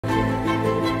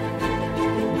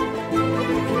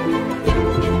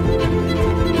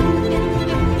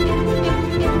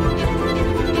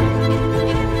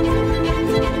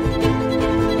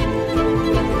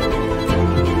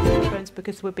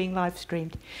because we're being live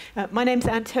streamed. My name's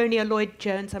Antonia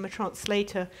Lloyd-Jones. I'm a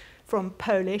translator from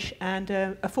Polish and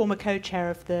a former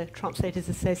co-chair of the Translators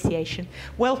Association.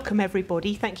 Welcome,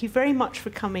 everybody. Thank you very much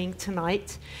for coming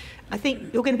tonight. I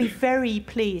think you're going to be very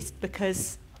pleased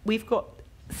because we've got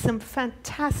some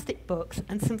fantastic books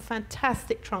and some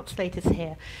fantastic translators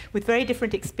here with very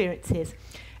different experiences.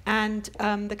 And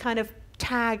the kind of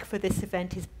tag for this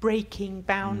event is breaking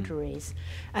boundaries.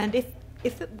 And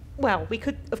well, we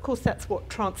could, of course, that's what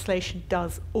translation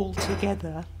does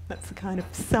altogether. That's a kind of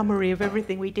summary of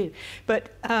everything we do.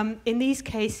 But in these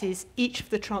cases, each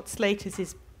of the translators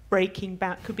is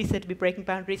could be said to be breaking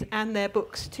boundaries, and their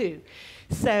books too.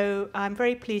 So I'm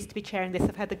very pleased to be chairing this.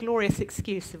 I've had the glorious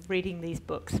excuse of reading these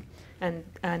books and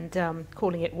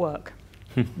calling it work.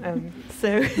 And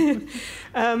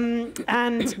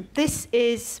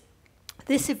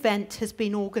this event has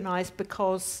been organised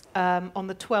because on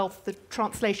the 12th, the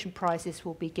translation prizes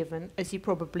will be given, as you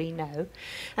probably know.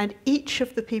 And each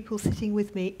of the people sitting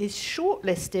with me is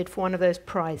shortlisted for one of those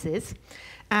prizes.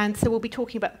 And so we'll be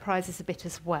talking about the prizes a bit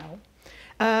as well.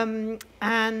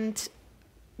 And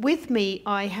with me,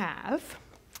 I have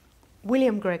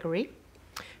William Gregory,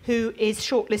 who is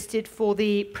shortlisted for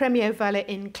the Premio Valle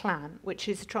Inclán, which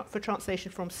is for translation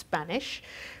from Spanish,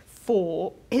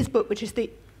 for his book, which is the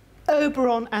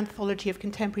Oberon Anthology of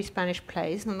Contemporary Spanish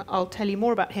Plays, and I'll tell you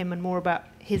more about him and more about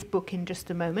his book in just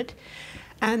a moment.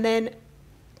 And then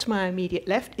to my immediate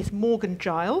left is Morgan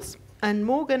Giles, and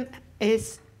Morgan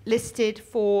is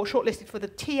shortlisted for the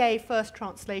TA First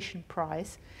Translation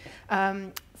Prize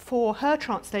for her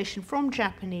translation from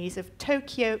Japanese of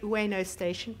Tokyo Ueno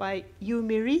Station by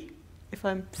Yumiri, if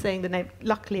I'm saying the name.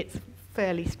 Luckily, it's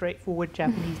fairly straightforward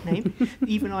Japanese name.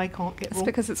 Even I can't get wrong. It's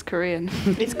because it's Korean.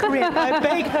 It's Korean. I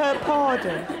beg her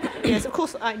pardon. Yes, of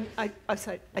course, I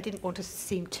didn't want to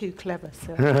seem too clever.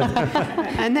 So.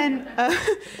 And then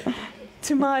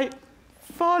to my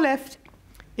far left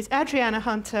is Adriana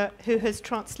Hunter, who has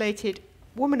translated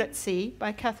Woman at Sea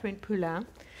by Catherine Poulin.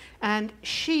 And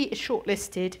she is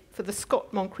shortlisted for the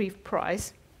Scott Moncrief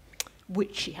Prize,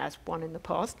 which she has won in the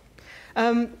past.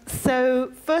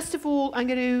 So first of all, I'm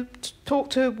going to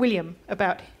talk to William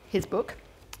about his book,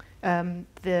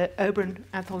 the Oberon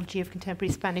Anthology of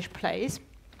Contemporary Spanish Plays.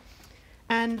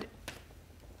 And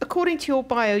according to your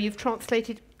bio, you've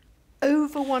translated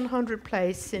over 100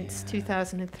 plays since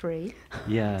 2003.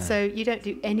 Yeah. So you don't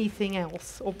do anything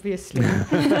else, obviously.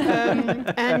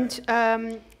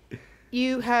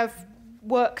 You have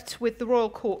worked with the Royal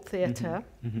Court Theatre,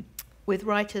 with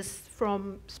writers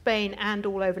from Spain and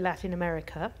all over Latin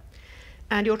America.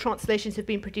 And your translations have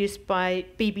been produced by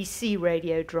BBC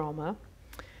Radio Drama.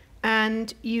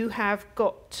 And you have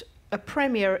got a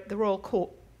premiere at the Royal Court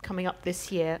coming up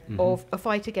this year of A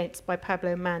Fight Against by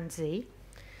Pablo Manzi.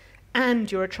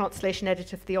 And you're a translation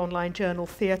editor for the online journal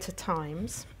Theatre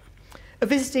Times, a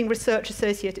visiting research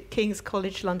associate at King's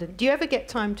College London. Do you ever get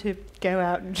time to go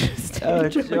out and just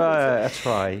enjoy I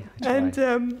try.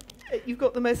 And you've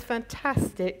got the most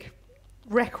fantastic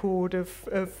record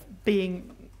of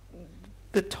being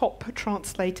the top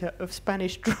translator of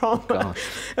Spanish drama.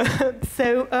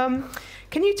 So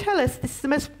can you tell us, this is the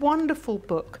most wonderful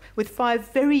book with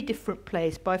 5 very different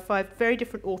plays by 5 very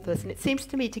different authors, and it seems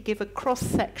to me to give a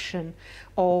cross-section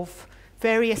of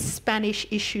various Spanish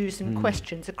issues and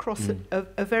questions across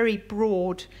a very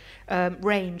broad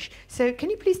range. So can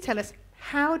you please tell us,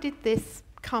 how did this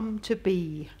come to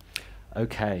be?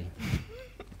 Okay.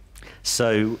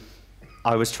 So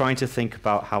I was trying to think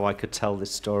about how I could tell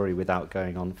this story without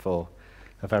going on for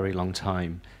a very long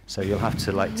time. So you'll have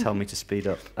to tell me to speed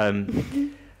up.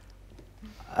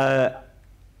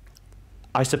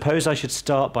 I suppose I should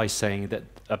start by saying that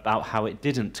about how it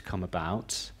didn't come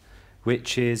about,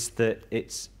 which is that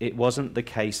it wasn't the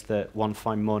case that one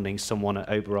fine morning someone at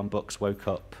Oberon Books woke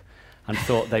up and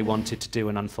thought they wanted to do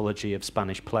an anthology of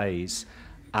Spanish plays,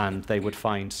 and they would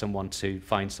find someone to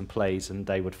find some plays and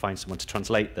they would find someone to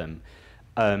translate them.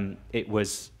 It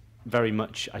was very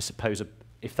much, I suppose,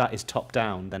 if that is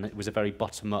top-down, then it was a very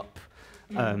bottom-up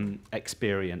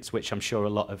experience, which I'm sure a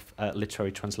lot of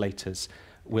literary translators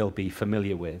will be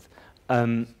familiar with.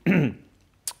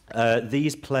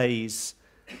 These plays,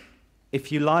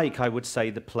 if you like, I would say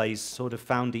the plays sort of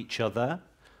found each other.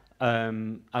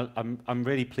 I'm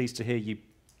really pleased to hear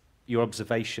your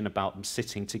observation about them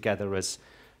sitting together as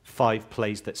 5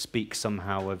 plays that speak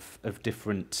somehow of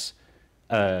different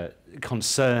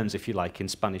concerns, if you like, in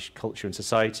Spanish culture and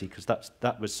society, because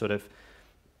that was sort of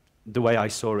the way I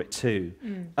saw it too.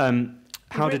 You've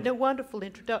written a wonderful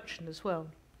introduction as well.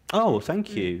 Oh,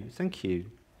 thank you, thank you.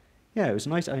 Yeah, it was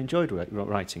nice. I enjoyed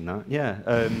writing that. Yeah,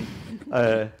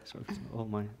 sort of all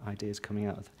my ideas coming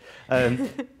out.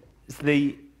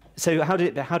 So how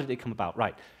did it come about?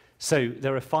 Right. So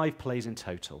there are 5 plays in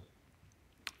total.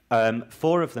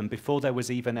 4 of them, before there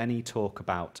was even any talk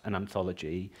about an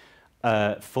anthology,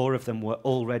 4 of them were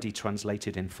already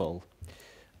translated in full.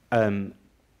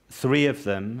 3 of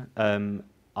them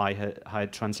I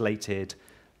had translated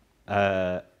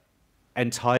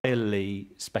entirely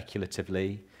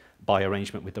speculatively, by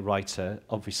arrangement with the writer,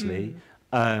 obviously.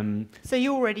 So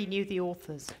you already knew the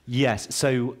authors? Yes.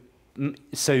 So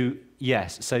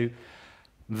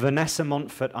Vanessa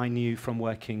Montfort I knew from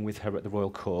working with her at the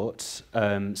Royal Court.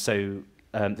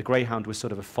 The Greyhound was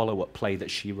sort of a follow-up play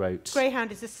that she wrote.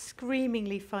 Greyhound is a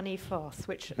screamingly funny farce,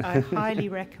 which I highly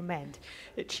recommend.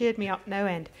 It cheered me up no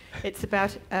end. It's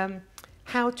about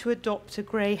how to adopt a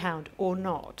greyhound or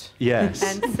not. Yes.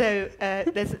 And so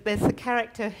there's a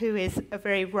character who is a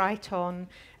very right-on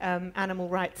animal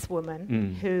rights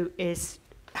woman who is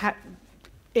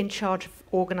in charge of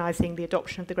organising the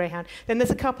adoption of the greyhound. Then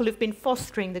there's a couple who've been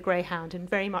fostering the greyhound and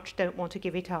very much don't want to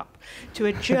give it up, to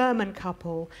a German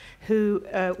couple who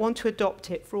want to adopt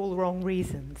it for all the wrong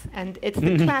reasons. And it's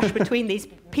the clash between these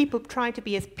people trying to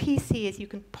be as PC as you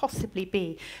can possibly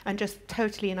be and just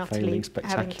totally and utterly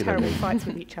having terrible fights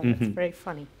with each other. It's very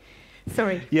funny.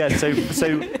 Sorry. Yeah,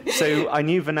 so I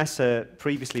knew Vanessa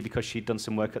previously because she'd done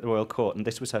some work at the Royal Court, and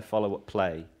this was her follow-up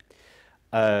play.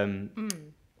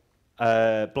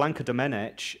 Blanca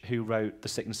Domenech, who wrote The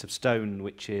Sickness of Stone,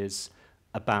 which is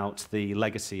about the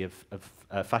legacy of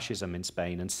fascism in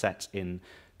Spain and set in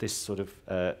this sort of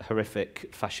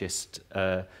horrific fascist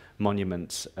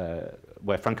monument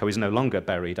where Franco is no longer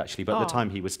buried, actually, but at the time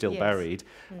he was still buried.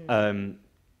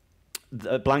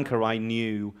 Blanca I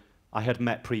knew, I had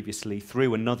met previously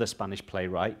through another Spanish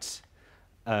playwright.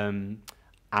 And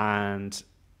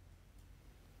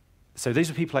so these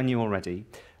are people I knew already.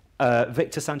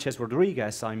 Victor Sanchez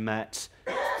Rodriguez I met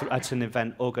at an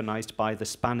event organised by the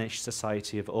Spanish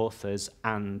Society of Authors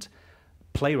and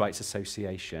Playwrights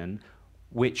Association,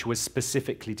 which was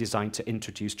specifically designed to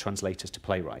introduce translators to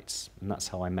playwrights. And that's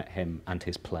how I met him and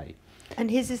his play.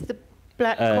 And his is the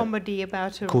black comedy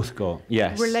about a Cuzco,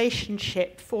 yes.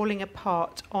 relationship falling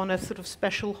apart on a sort of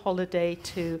special holiday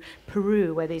to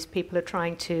Peru, where these people are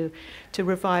trying to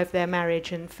revive their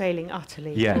marriage and failing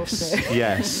utterly. Yes,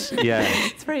 yes, yeah.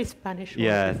 It's very Spanish.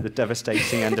 Yeah, the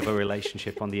devastating end of a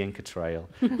relationship on the Inca Trail.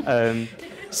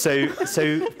 So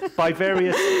by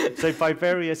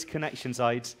various connections,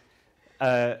 I'd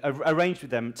arranged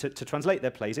with them to translate their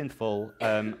plays in full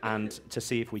and to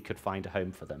see if we could find a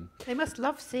home for them. They must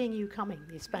love seeing you coming,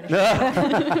 these Spanish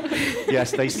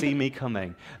Yes, they see me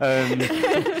coming. Then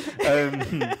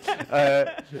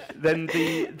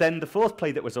the 4th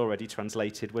play that was already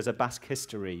translated was A Basque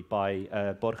History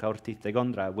by Borja Ortiz de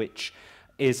Gondra, which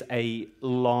is a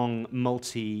long,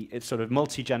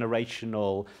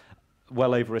 multi-generational,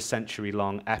 well over a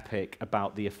century-long epic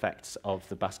about the effects of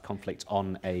the Basque conflict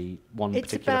on one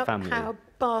particular family. It's about how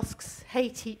Basques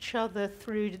hate each other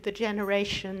through the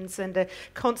generations and are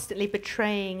constantly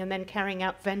betraying and then carrying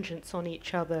out vengeance on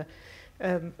each other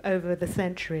over the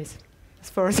centuries, as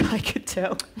far as I could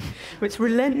tell. It's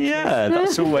relentless. Yeah,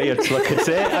 that's a way to look at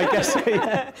it, I guess.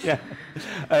 Yeah.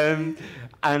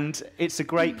 And it's a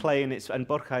great play, and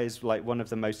Borja is like one of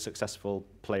the most successful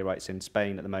playwrights in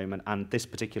Spain at the moment, and this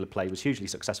particular play was hugely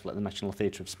successful at the National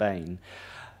Theatre of Spain.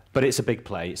 But it's a big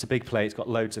play. It's got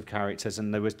loads of characters,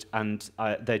 and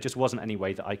there just wasn't any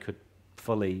way that I could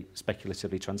fully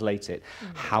speculatively translate it.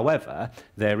 However,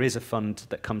 there is a fund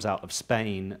that comes out of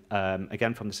Spain,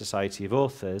 again from the Society of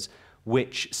Authors,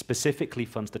 which specifically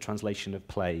funds the translation of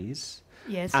plays.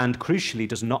 Yes. And crucially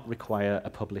does not require a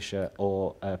publisher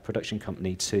or a production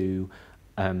company to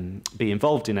be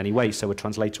involved in any way, so a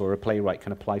translator or a playwright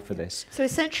can apply for this. So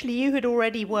essentially you had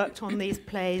already worked on these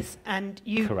plays and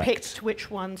you Correct. Picked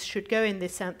which ones should go in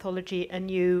this anthology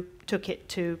and you took it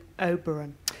to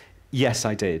Oberon. Yes,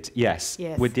 I did, yes.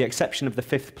 With the exception of the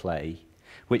 5th play,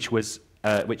 which is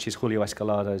Julio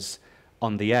Escalada's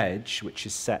On the Edge, which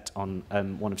is set on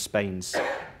one of Spain's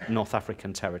North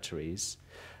African territories,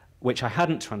 which I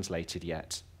hadn't translated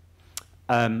yet.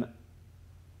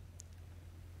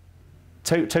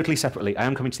 Totally separately, I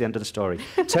am coming to the end of the story.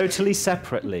 Totally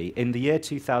separately, in the year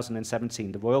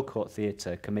 2017, the Royal Court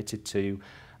Theatre committed to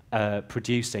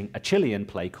producing a Chilean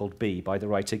play called B by the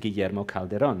writer Guillermo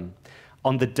Calderón.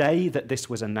 On the day that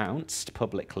this was announced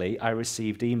publicly, I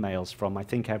received emails from, I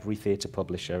think, every theatre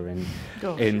publisher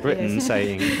in Britain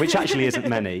saying, which actually isn't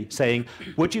many, saying,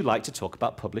 would you like to talk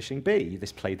about publishing B,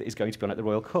 this play that is going to be on at the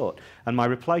Royal Court? And my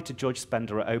reply to George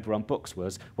Spender at Oberon Books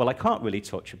was, well, I can't really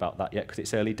talk to you about that yet because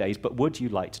it's early days, but would you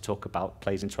like to talk about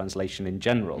plays in translation in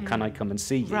general? Can I come and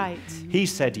see you? Right. He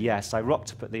said yes. I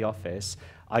rocked up at the office.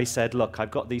 I said, look,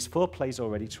 I've got these 4 plays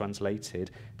already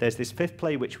translated. There's this 5th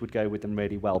play which would go with them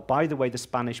really well. By the way, the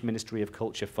Spanish Ministry of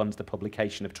Culture funds the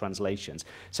publication of translations.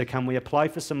 So can we apply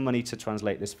for some money to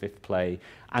translate this 5th play?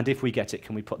 And if we get it,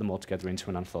 can we put them all together into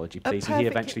an anthology, please? And he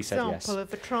eventually said yes. A perfect example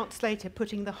of a translator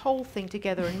putting the whole thing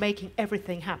together and making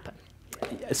everything happen.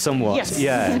 Somewhat, yes.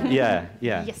 yeah.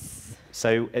 Yes.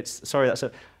 So it's, sorry, that's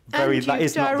a very, that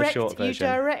is not the short version.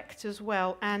 You direct as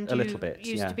well, and a little bit,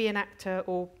 used to be an actor,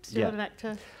 or still an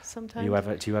actor sometimes.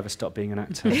 Do you ever stop being an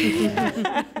actor?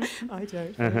 I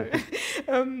don't.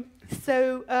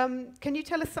 Can you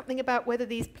tell us something about whether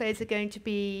these plays are going to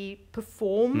be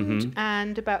performed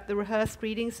and about the rehearsed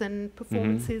readings and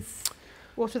performances?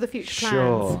 What are the future plans?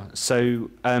 Sure. So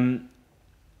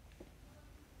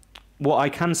what I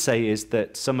can say is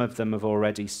that some of them have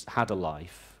already had a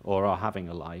life or are having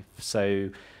a life. So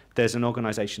there's an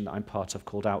organisation that I'm part of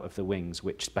called Out of the Wings,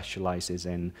 which specialises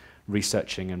in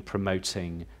researching and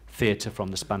promoting theatre from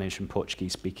the Spanish and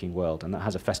Portuguese-speaking world, and that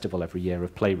has a festival every year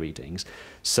of play readings.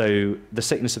 So The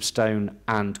Sickness of Stone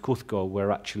and Cuzco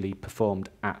were actually performed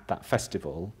at that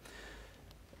festival.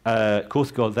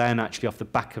 Cuzco then, actually, off the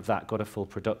back of that, got a full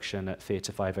production at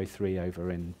Theatre 503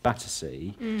 over in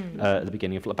Battersea at the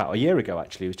beginning of about a year ago,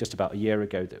 actually. It was just about a year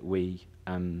ago that we...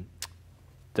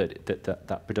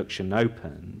 that production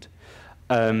opened.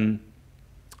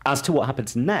 As to what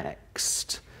happens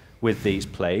next with these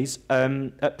plays,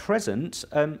 at present,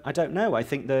 I don't know. I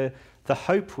think the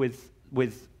hope with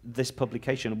this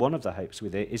publication, one of the hopes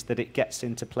with it, is that it gets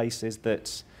into places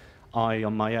that I,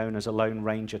 on my own, as a lone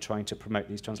ranger trying to promote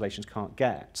these translations, can't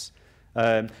get.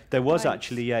 There was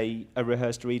actually a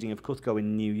rehearsed reading of Cuzco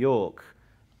in New York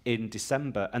in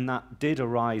December, and that did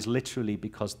arise literally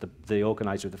because the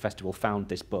organizer of the festival found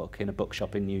this book in a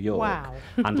bookshop in New York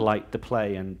and liked the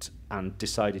play and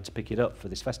decided to pick it up for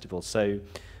this festival. So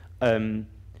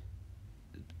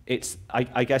it's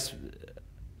I guess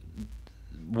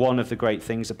one of the great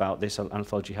things about this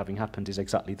anthology having happened is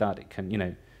exactly that. It can, you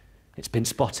know, it's been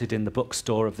spotted in the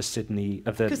bookstore of the Sydney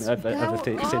of the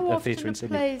theatre in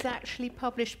Sydney. Are plays actually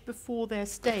published before they're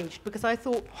staged? Because I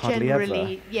thought Hardly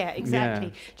generally, ever. yeah, exactly.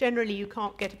 Yeah. Generally, you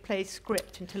can't get a play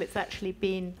script until it's actually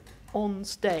been on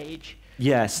stage.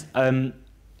 Yes,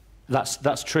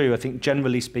 that's true. I think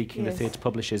generally speaking, the theatre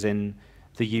publishers in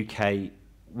the UK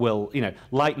will, you know,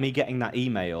 like me getting that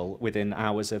email within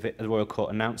hours of it, the Royal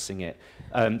Court announcing it.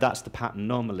 That's the pattern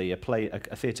normally. A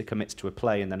theatre commits to a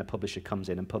play, and then a publisher comes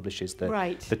in and publishes the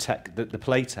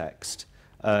play text,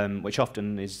 which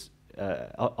often is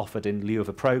offered in lieu of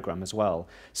a programme as well.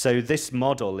 So this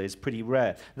model is pretty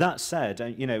rare. That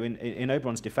said, you know, in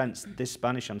Oberon's defence, this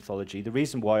Spanish anthology, the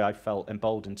reason why I felt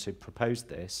emboldened to propose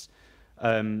this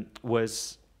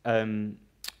was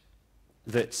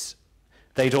that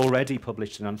they'd already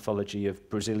published an anthology of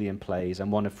Brazilian plays and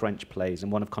one of French plays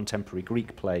and one of contemporary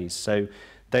Greek plays. So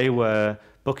they were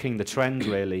booking the trend,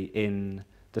 really, in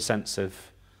the sense of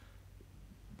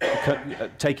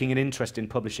taking an interest in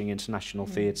publishing international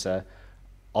theatre,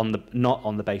 not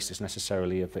on the basis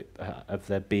necessarily of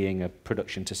there being a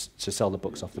production to sell the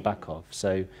books off the back of.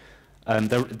 So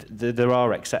there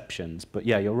are exceptions, but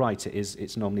yeah, you're right.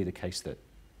 It's normally the case that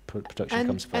production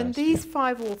comes first. And these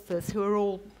 5 authors, who are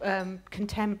all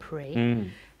contemporary,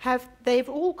 they've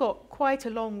all got quite a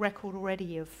long record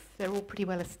already they're all pretty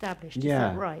well established, is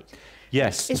that right?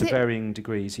 Yes, to varying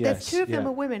degrees, yes. There's 2 of them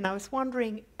are women. I was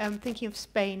wondering, thinking of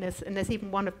Spain, and there's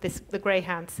even one of the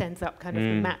Greyhound sends up kind of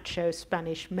the macho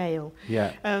Spanish male.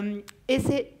 Yeah.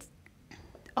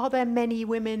 Are there many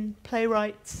women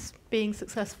playwrights being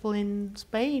successful in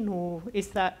Spain, or is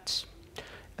that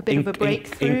a bit of a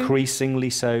breakthrough? Increasingly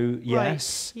so,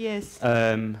 yes. Right. Yes.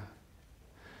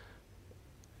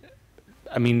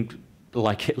 I mean,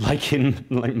 like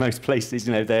most places,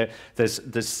 you know,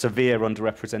 there's severe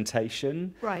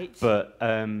underrepresentation. Right. But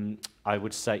I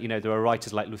would say, you know, there are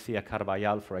writers like Lucía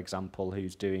Carballal, for example,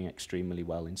 who's doing extremely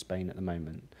well in Spain at the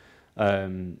moment.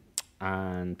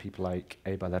 And people like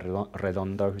Eva de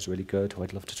Redondo, who's really good, who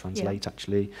I'd love to translate,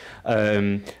 actually.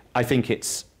 I think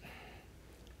it's...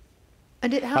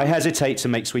 I hesitate to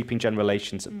make sweeping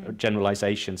generalizations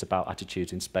about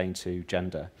attitudes in Spain to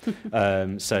gender.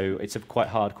 So it's a quite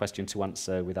hard question to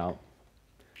answer without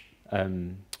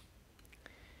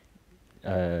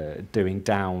doing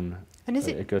down And is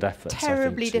a it good effort.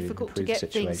 terribly I think, difficult to improve get the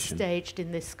things situation. staged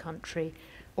in this country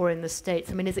or in the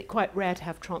States? I mean, is it quite rare to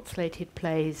have translated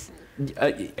plays?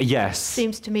 Yes.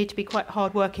 Seems to me to be quite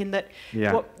hard work in that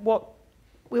what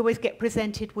we always get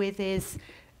presented with is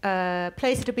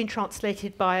plays that have been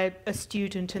translated by a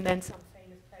student and then some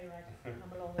famous playwright has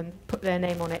come along and put their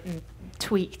name on it and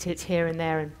tweaked it here and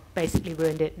there and basically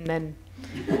ruined it, and then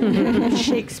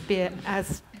Shakespeare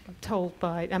as told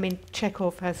by, I mean,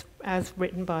 Chekhov as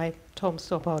written by Tom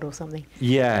Stoppard or something.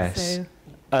 Yes.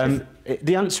 So,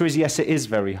 the answer is yes, it is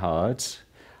very hard.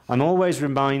 I'm always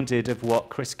reminded of what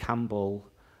Chris Campbell,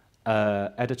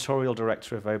 editorial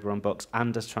director of Oberon Books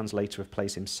and as translator of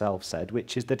plays himself, said,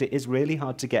 which is that it is really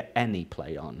hard to get any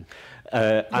play on.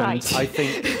 And I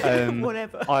think,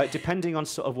 whatever. Depending on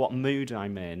sort of what mood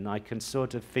I'm in, I can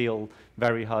sort of feel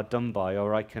very hard done by,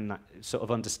 or I can sort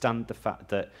of understand the fact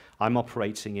that I'm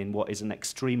operating in what is an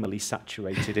extremely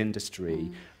saturated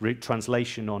industry,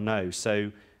 translation or no.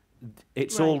 So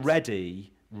it's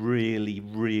already really,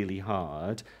 really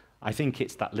hard. I think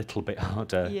it's that little bit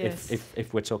harder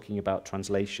if we're talking about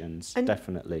translations,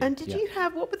 definitely. And did you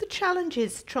have, what were the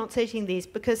challenges translating these?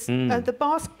 Because the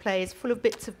Basque play is full of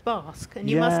bits of Basque, and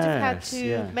you must have had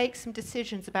to make some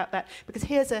decisions about that. Because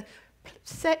here's a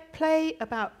set play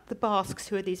about the Basques,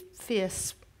 who are these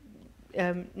fierce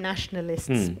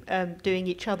nationalists doing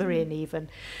each other in even,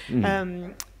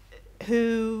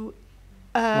 who...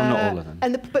 well, not all of them.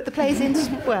 But the play is in...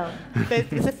 Well,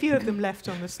 there's a few of them left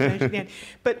on the stage again.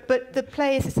 But the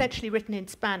play is essentially written in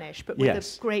Spanish, but with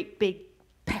a great big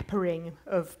peppering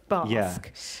of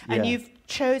Basque. And you've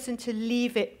chosen to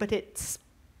leave it, but it's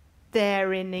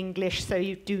there in English, so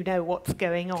you do know what's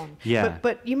going on.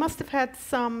 But you must have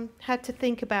had to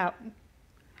think about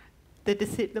the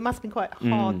decision. It must have been quite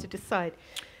hard to decide.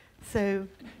 So,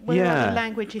 what are the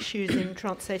language issues in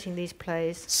translating these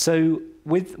plays? So,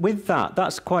 with that,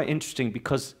 that's quite interesting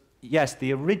because, yes,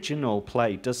 the original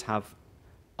play does have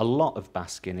a lot of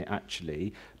Basque in it,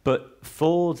 actually, but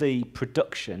for the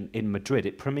production in Madrid,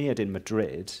 it premiered in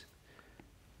Madrid,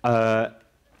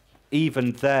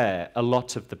 even there, a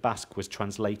lot of the Basque was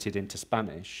translated into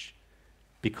Spanish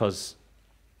because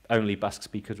only Basque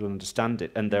speakers will understand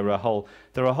it, and there are whole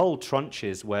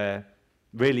tranches where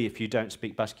really, if you don't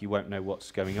speak Basque, you won't know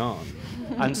what's going on.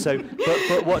 And so,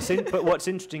 but what's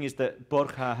interesting is that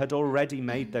Borja had already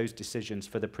made those decisions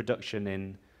for the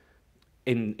production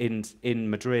in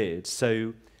Madrid.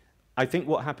 So, I think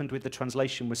what happened with the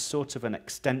translation was sort of an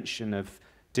extension of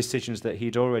decisions that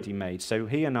he'd already made. So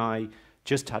he and I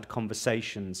just had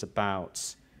conversations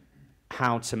about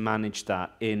how to manage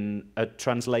that in a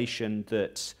translation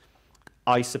that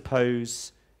I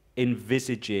suppose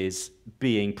envisages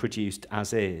being produced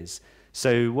as is.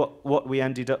 So what we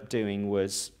ended up doing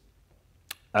was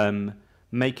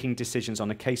making decisions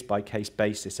on a case-by-case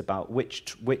basis about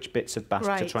which bits of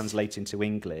Basque to translate into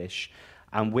English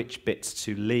and which bits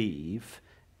to leave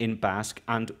in Basque,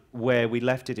 and where we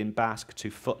left it in Basque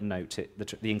to footnote it,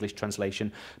 the English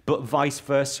translation, but vice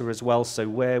versa as well. So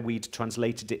where we'd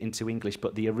translated it into English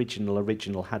but the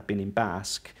original had been in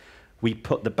Basque, we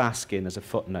put the Basque in as a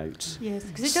footnote. Yes,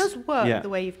 because it does work the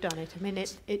way you've done it. I mean,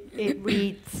 it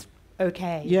reads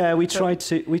okay. Yeah, we tried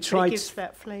to it gives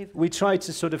that flavour. We tried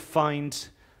to sort of find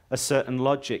a certain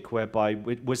logic whereby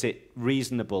was it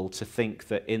reasonable to think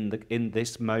that in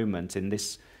this moment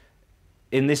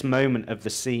of the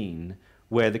scene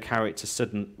where the characters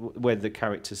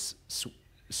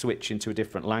switch into a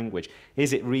different language,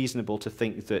 is it reasonable to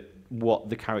think that what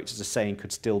the characters are saying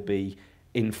could still be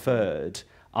inferred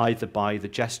either by the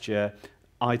gesture,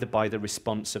 either by the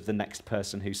response of the next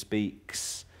person who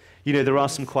speaks? You know, there are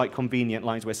some quite convenient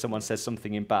lines where someone says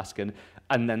something in Basque and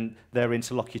then their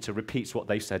interlocutor repeats what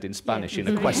they said in Spanish in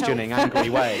a questioning, angry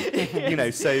way. You know,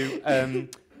 so... and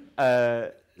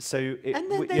then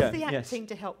there's the acting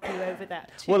to help you over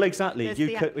that too. Well, exactly.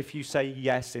 If you say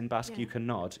yes in Basque, you can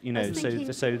nod. You know, so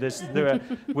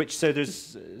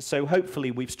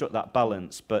hopefully we've struck that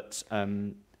balance, but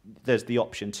there's the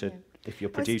option to, if you're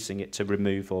producing it, to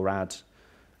remove or add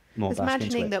more Basque into it.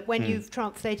 Imagining that when you've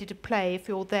translated a play, if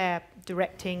you're there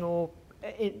directing or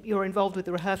you're involved with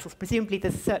the rehearsals, presumably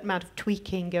there's a certain amount of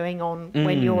tweaking going on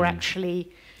when you're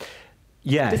actually...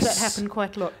 Yes. Does that happen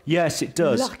quite a lot? Yes, it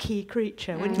does. Lucky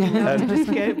creature, wouldn't you love to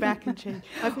just go back and change?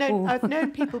 I've known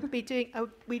people be doing...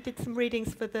 we did some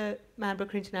readings for the Man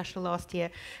Booker International last year,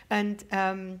 and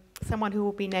someone who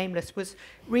will be nameless was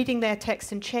reading their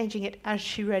text and changing it as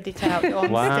she read it out on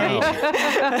stage.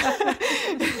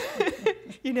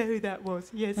 You know who that was?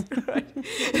 Yes, right.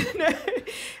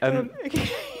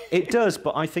 Okay. It does,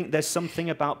 but I think there's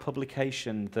something about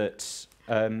publication that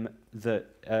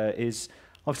is...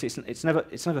 obviously it's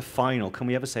never final. Can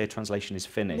we ever say a translation is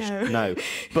finished? No. No.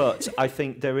 But I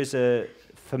think there is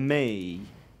for me,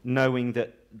 knowing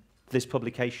that this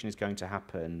publication is going to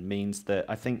happen means that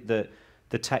I think that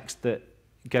the text that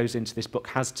goes into this book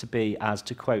has to be, as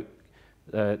to quote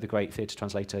the great theatre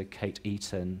translator Kate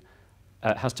Eaton,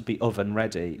 has to be oven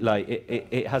ready. Like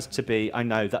it has to be. I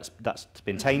know that's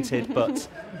been tainted, but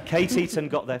Kate Eaton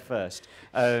got there first.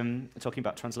 Talking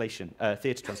about translation,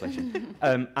 theatre translation,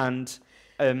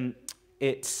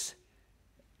 it's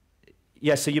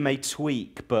so you may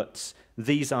tweak, but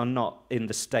these are not in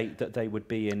the state that they would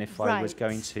be in if I was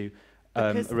going to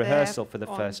a rehearsal for the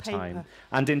first time.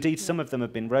 And indeed, some of them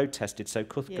have been road tested. So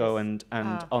Cuthgo and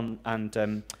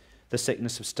The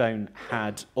Sickness of Stone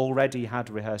had already had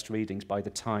rehearsed readings by the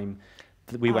time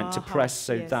that we went to press,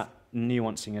 so that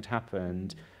nuancing had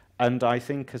happened. And I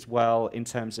think as well, in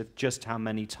terms of just how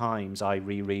many times I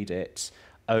reread it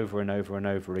over and over and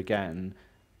over again,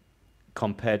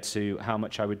 compared to how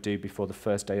much I would do before the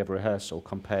first day of rehearsal,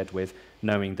 compared with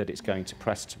knowing that it's going to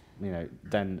press,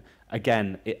 then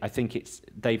again, I think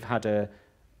they've had a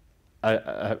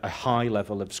high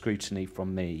level of scrutiny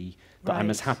from me, but I'm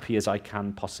as happy as I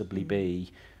can possibly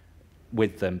be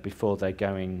with them before they're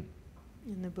going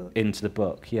into the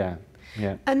book. Yeah.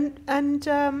 And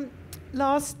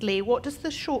lastly, what does the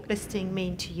shortlisting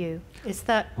mean to you? Is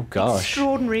that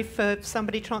extraordinary for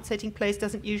somebody translating plays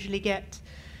doesn't usually get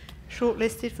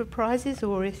shortlisted for prizes,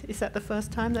 or is that the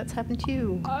first time that's happened to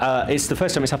you? It's the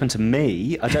first time it's happened to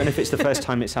me. I don't know if it's the first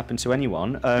time it's happened to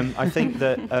anyone. I think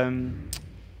that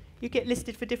you get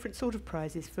listed for different sort of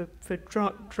prizes for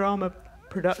drama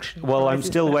production. Well, I'm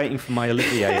still waiting for my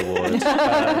Olivier Award.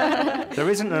 There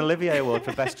isn't an Olivier Award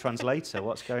for Best Translator.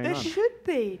 What's going on? There should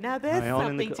be. Now there's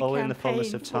something to all in the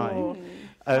fullness of time.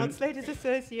 Translators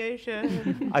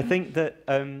Association. I think that.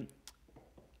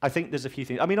 I think there's a few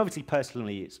things. I mean, obviously,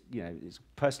 personally, it's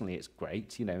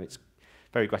great. It's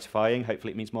very gratifying.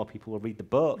 Hopefully, it means more people will read the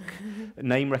book.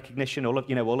 Name recognition, all of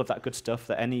that good stuff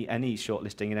that any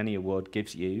shortlisting and any award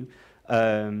gives you.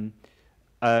 But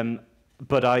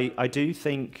I do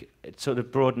think, sort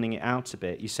of broadening it out a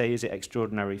bit. You say, is it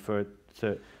extraordinary for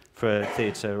a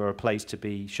theatre or a place to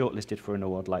be shortlisted for an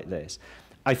award like this?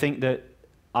 I think that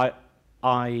I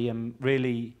am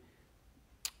really.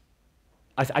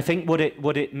 I think what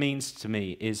it means to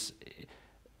me is,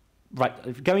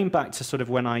 going back to sort of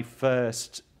when I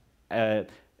first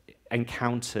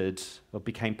encountered or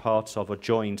became part of or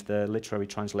joined the literary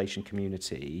translation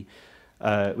community,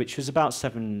 which was about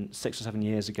 6 or 7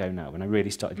 years ago now, when I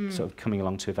really started sort of coming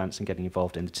along to events and getting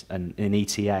involved in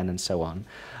ETN and so on.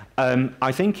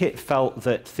 I think it felt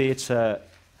that theatre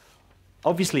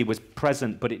obviously was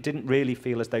present, but it didn't really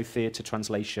feel as though theatre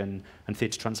translation and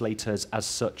theatre translators as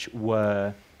such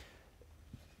were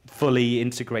fully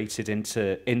integrated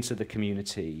into the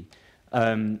community.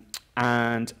 And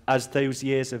as those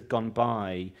years have gone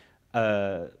by,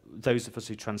 those of us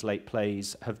who translate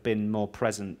plays have been more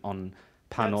present on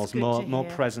panels, more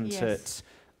present at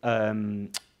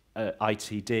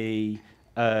ITD,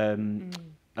 and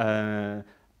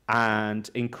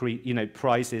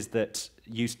prizes that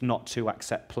used not to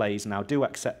accept plays now do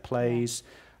accept plays,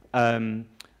 and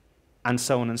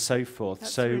so on and so forth.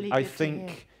 That's so really I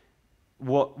think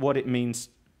what it means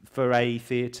for a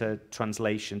theatre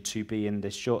translation to be in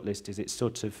this shortlist is it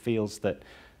sort of feels that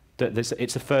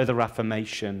it's a further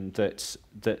affirmation that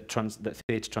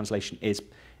theatre translation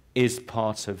is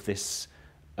part of this.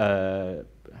 I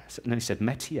nearly said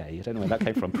métier. I don't know where that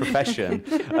came from. Profession,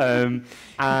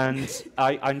 and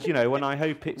I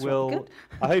hope it will.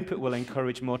 I hope it will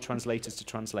encourage more translators to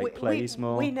translate plays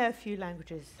more. We know a few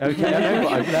languages. Okay, I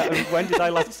know. But when did I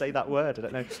last say that word? I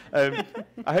don't know.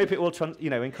 I hope it will,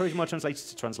 encourage more translators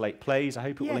to translate plays. I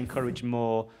hope it will encourage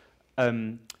more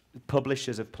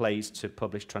publishers of plays to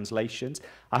publish translations.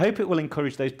 I hope it will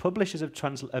encourage those publishers of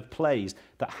plays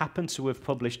that happen to have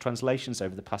published translations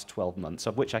over the past 12 months,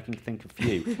 of which I can think of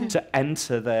few, to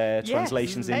enter their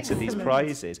translations into these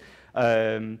prizes.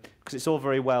 Because it's all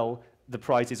very well the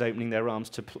prizes opening their arms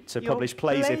to publish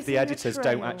plays if the editors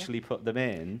don't actually put them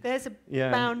in. There's a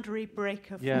boundary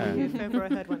breaker for you, if ever I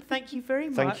heard one. Thank you very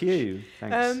much. Thank you.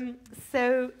 Thanks.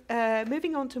 So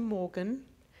moving on to Morgan.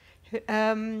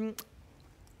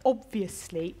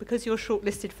 Obviously, because you're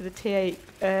shortlisted for the TA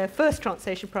First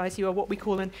Translation Prize, you are what we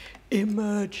call an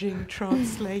emerging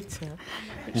translator,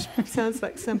 which sounds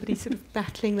like somebody sort of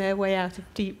battling their way out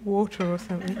of deep water or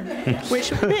something.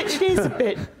 Which it is a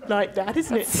bit like that,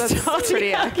 isn't it? That's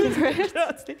pretty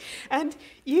accurate. And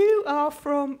you are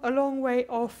from a long way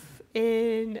off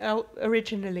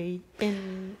originally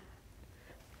in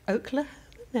Oklahoma?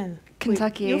 No.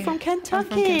 Kentucky. You're from Kentucky. I'm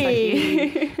from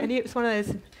Kentucky. And it's one of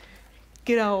those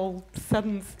good old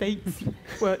southern states.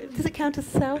 Well, does it count as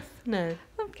South? No,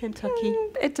 Kentucky.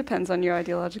 It depends on your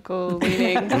ideological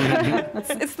leaning.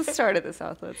 It's the start of the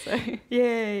South, let's say.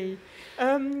 Yay.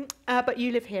 But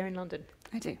you live here in London.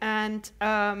 I do. And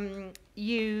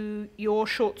your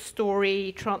short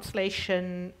story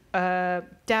translation,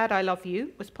 Dad, I Love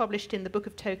You, was published in the Book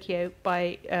of Tokyo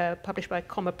published by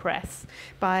Comma Press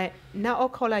by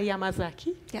Naokola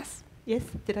Yamazaki. Yes. Yes,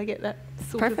 did I get that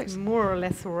Perfect. of more or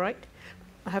less all right?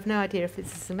 I have no idea if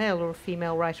it's a male or a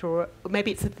female writer, or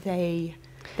maybe it's a they.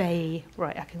 They,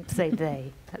 right, I can say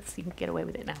they. You can get away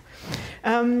with it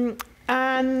now.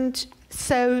 And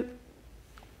so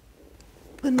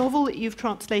the novel that you've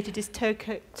translated is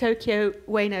Tokyo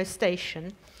Ueno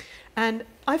Station. And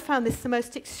I found this the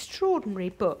most extraordinary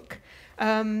book.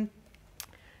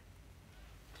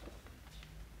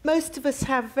 Most of us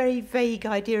have a very vague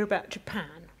idea about Japan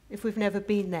if we've never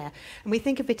been there. And we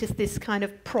think of it as this kind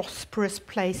of prosperous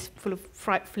place full of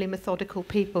frightfully methodical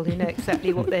people who know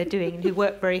exactly what they're doing and who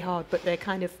work very hard, but they're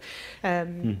kind of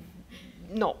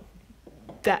not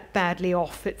that badly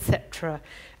off, etc.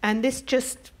 And this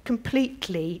just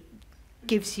completely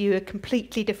gives you a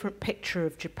completely different picture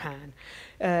of Japan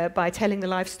by telling the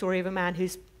life story of a man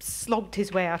who's slogged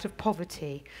his way out of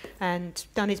poverty and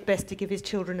done his best to give his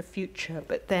children a future,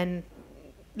 but then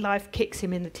life kicks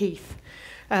him in the teeth.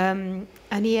 And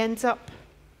he ends up,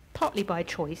 partly by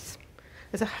choice,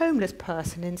 as a homeless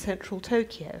person in central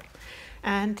Tokyo.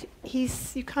 And you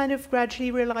kind of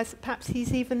gradually realise that perhaps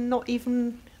he's not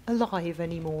even alive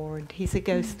anymore, and he's a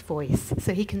ghost voice.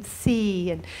 So he can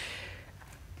see and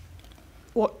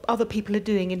what other people are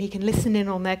doing, and he can listen in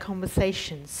on their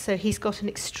conversations. So he's got an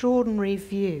extraordinary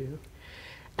view.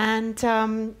 And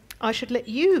I should let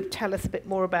you tell us a bit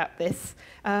more about this.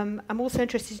 I'm also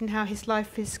interested in how his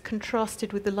life is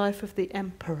contrasted with the life of the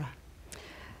emperor.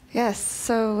 Yes,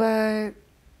 so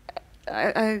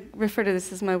I refer to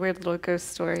this as my weird little ghost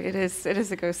story. It is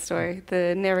a ghost story.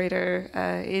 The narrator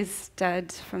is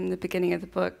dead from the beginning of the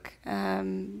book.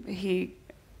 He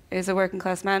is a working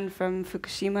class man from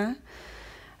Fukushima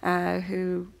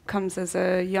who comes as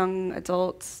a young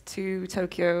adult to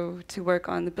Tokyo to work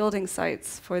on the building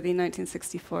sites for the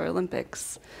 1964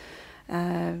 Olympics.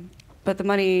 But the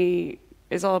money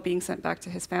is all being sent back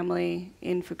to his family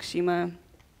in Fukushima,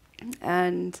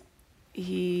 and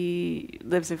he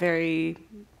lives a very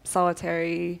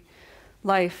solitary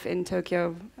life in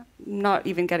Tokyo, not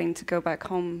even getting to go back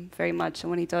home very much.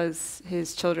 And when he does,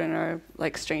 his children are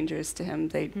like strangers to him.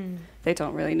 They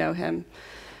don't really know him.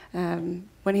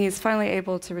 When he's finally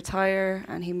able to retire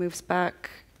and he moves back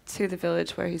to the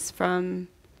village where he's from,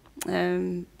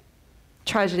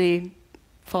 tragedy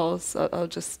falls.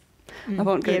 I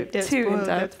won't go too in depth.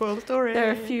 Don't spoil the story. There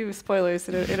are a few spoilers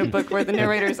in a book where the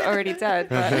narrator's already dead.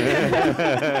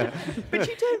 But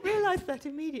you don't realise that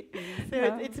immediately. So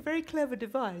No. it's a very clever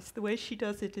device. The way she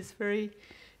does it is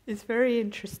very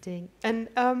interesting. And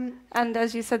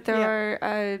as you said, there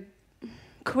are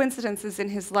coincidences in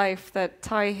his life that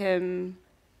tie him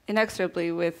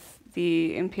inexorably with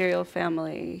the imperial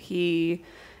family. He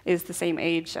is the same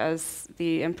age as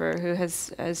the emperor, who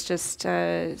has just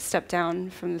stepped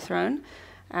down from the throne,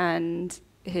 and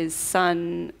his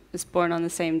son was born on the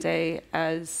same day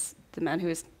as the man who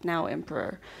is now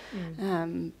emperor.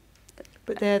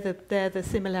 But there the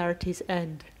similarities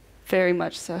end. Very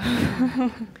much so.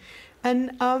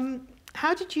 And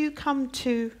how did you come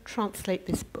to translate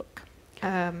this book?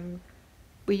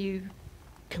 Were you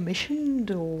commissioned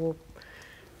or?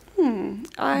 Nope.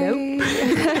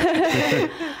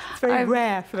 It's very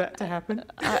rare for that to happen.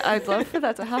 I'd love for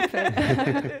that to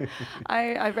happen.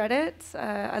 I read it.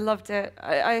 I loved it.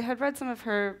 I had read some of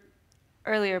her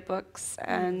earlier books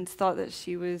and thought that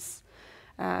she was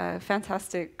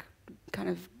fantastic, kind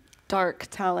of dark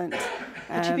talent.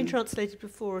 Had she been translated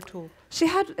before at all? She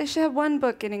had one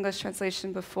book in English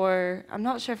translation before. I'm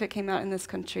not sure if it came out in this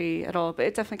country at all, but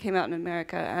it definitely came out in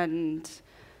America and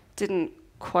didn't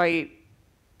quite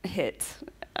hit,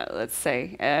 let's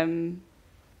say.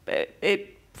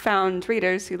 It found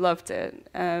readers who loved it,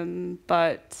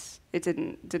 but it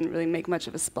didn't really make much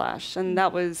of a splash. And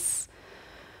that was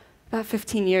about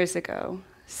 15 years ago.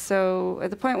 So at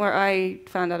the point where I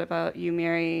found out about You,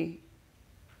 Mary,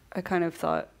 I kind of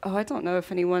thought, I don't know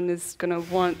if anyone is going to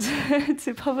want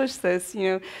to publish this. You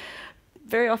know,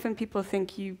 very often people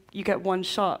think you get one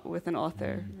shot with an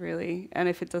author, really, and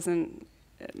if it doesn't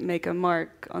make a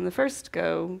mark on the first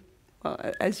go,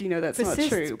 well, as you know, that's not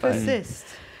true. Persist.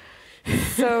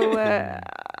 So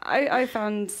I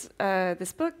found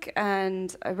this book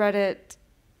and I read it.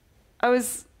 I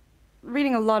was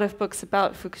reading a lot of books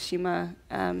about Fukushima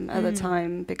at the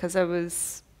time, because I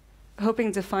was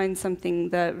hoping to find something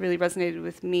that really resonated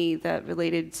with me, that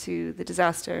related to the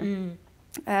disaster.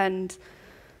 And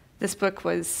this book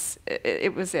was,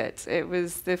 it was it. It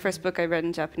was the first book I read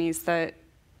in Japanese that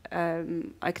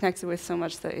I connected with so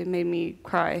much that it made me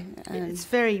cry. And it's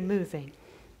very moving.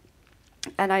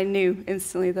 And I knew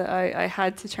instantly that I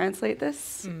had to translate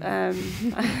this.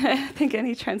 I think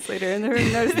any translator in the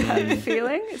room knows that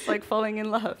feeling. It's like falling in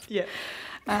love. Yeah.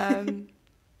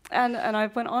 And I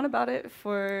went on about it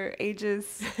for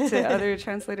ages to other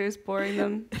translators, boring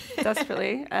them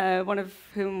desperately, one of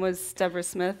whom was Deborah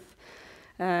Smith.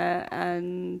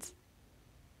 And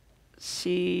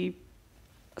she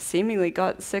seemingly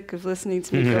got sick of listening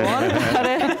to me go on about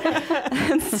it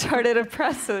and started a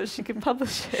press so that she could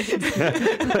publish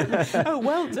it. Oh,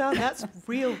 well done. That's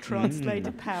real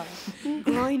translator power.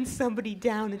 Grind somebody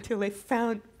down until they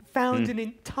found an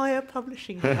entire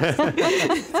publishing house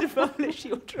to publish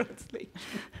your translation.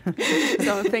 I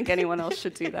don't think anyone else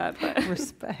should do that, but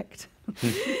respect.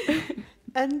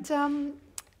 And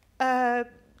are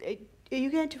you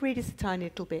going to read us a tiny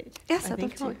little bit? Yes, I I'd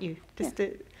think, love to. aren't you?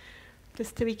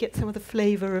 Just so we get some of the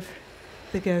flavour of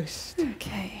the ghost.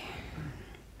 Okay.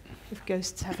 If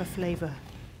ghosts have a flavour.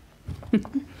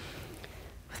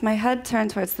 With my head turned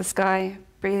towards the sky,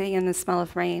 breathing in the smell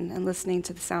of rain and listening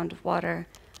to the sound of water,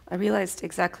 I realized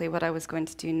exactly what I was going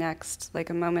to do next, like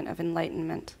a moment of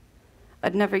enlightenment.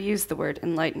 I'd never used the word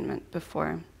enlightenment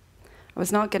before. I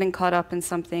was not getting caught up in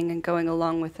something and going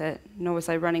along with it, nor was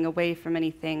I running away from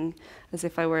anything as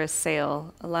if I were a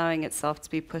sail, allowing itself to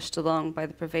be pushed along by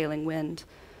the prevailing wind.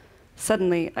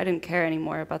 Suddenly, I didn't care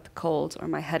anymore about the cold or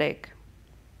my headache.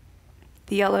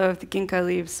 The yellow of the ginkgo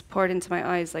leaves poured into my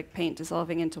eyes like paint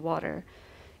dissolving into water.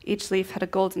 Each leaf had a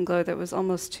golden glow that was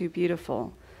almost too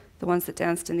beautiful. The ones that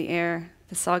danced in the air,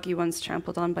 the soggy ones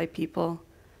trampled on by people,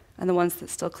 and the ones that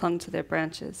still clung to their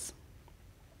branches.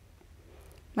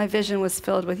 My vision was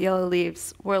filled with yellow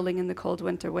leaves whirling in the cold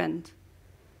winter wind.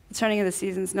 The turning of the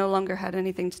seasons no longer had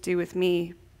anything to do with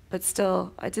me, but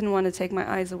still, I didn't want to take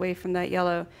my eyes away from that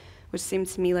yellow, which seemed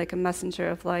to me like a messenger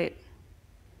of light.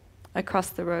 I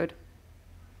crossed the road.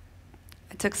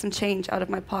 I took some change out of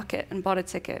my pocket and bought a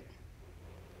ticket.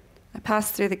 I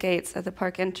passed through the gates at the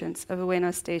park entrance of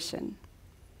Ueno Station.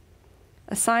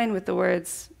 A sign with the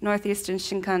words, Northeastern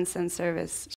Shinkansen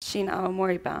Service, Shin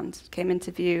Aomori bound, came into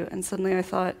view, and suddenly I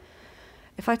thought,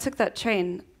 if I took that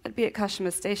train, I'd be at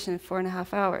Kashima Station in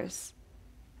 4.5 hours.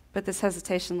 But this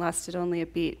hesitation lasted only a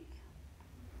beat.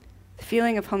 The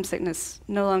feeling of homesickness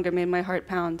no longer made my heart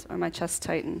pound or my chest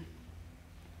tighten.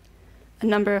 A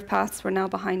number of paths were now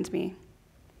behind me.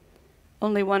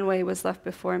 Only one way was left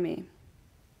before me.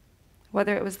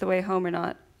 Whether it was the way home or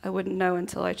not, I wouldn't know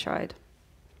until I tried.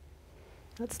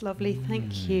 That's lovely,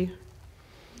 thank you.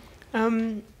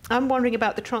 I'm wondering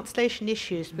about the translation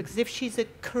issues, because if she's a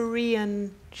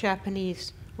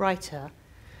Korean-Japanese writer,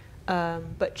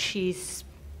 but she's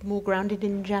more grounded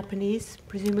in Japanese,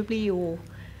 presumably, or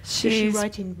does she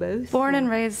write in both? Born and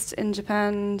raised in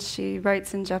Japan. She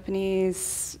writes in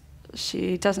Japanese.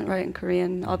 She doesn't write in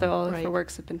Korean, although all of her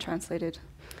works have been translated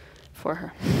for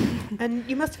her. And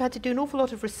you must have had to do an awful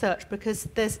lot of research, because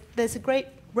there's a great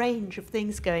range of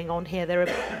things going on here. There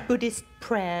are Buddhist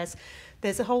prayers.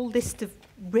 There's a whole list of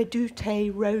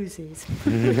redoute roses,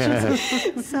 which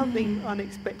is something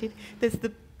unexpected. There's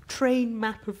the train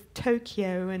map of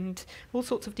Tokyo and all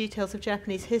sorts of details of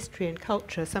Japanese history and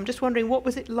culture. So I'm just wondering, what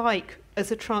was it like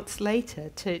as a translator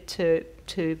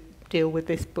to deal with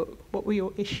this book? What were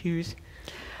your issues?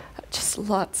 Just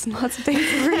lots and lots of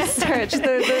days of research.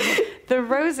 The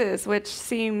roses, which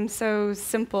seem so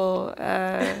simple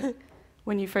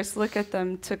when you first look at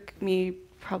them, took me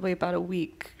probably about a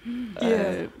week.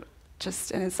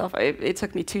 Just in itself. It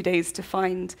took me 2 days to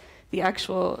find the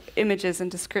actual images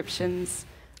and descriptions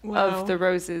of the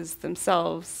roses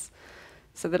themselves,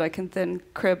 so that I can then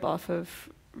crib off of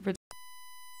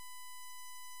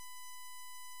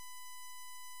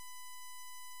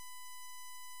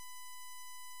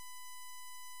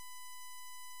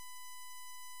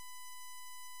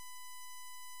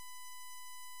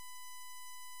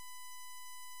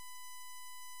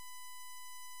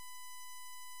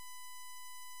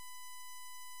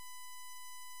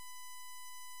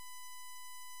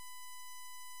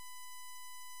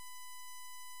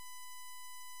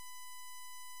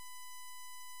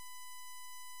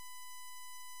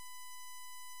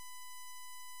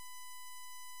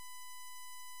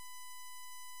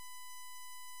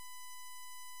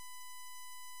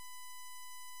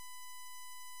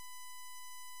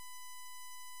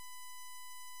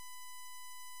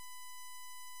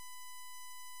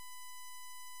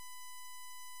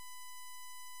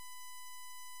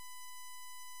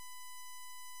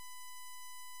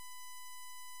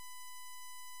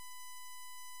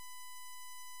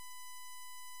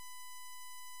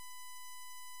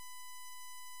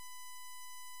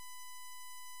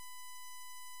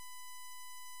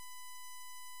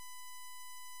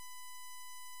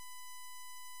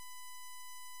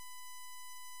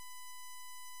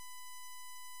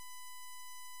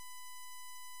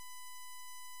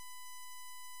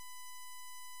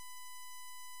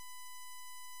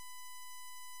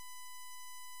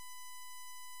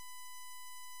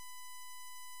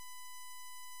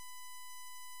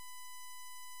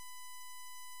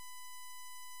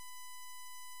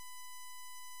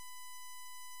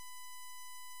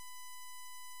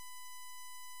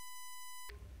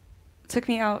took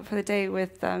me out for the day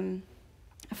with a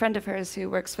friend of hers who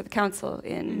works for the council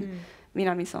in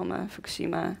Minamisoma,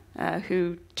 Fukushima,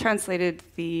 who translated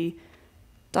the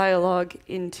dialogue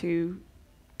into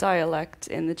dialect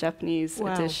in the Japanese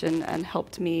edition and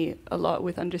helped me a lot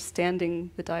with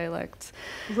understanding the dialect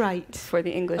for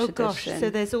the English edition. Gosh, so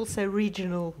there's also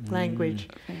regional language.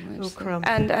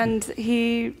 And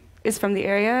he is from the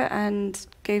area and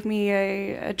gave me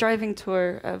a driving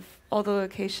tour of all the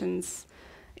locations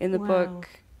in the book,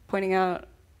 pointing out,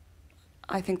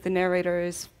 I think the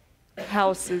narrator's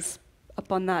house is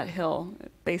up on that hill,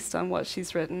 based on what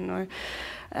she's written. Or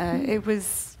it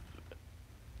was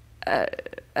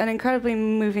an incredibly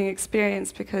moving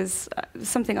experience, because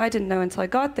something I didn't know until I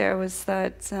got there was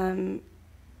that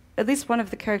at least one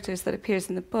of the characters that appears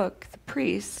in the book, the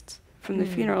priest from the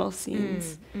funeral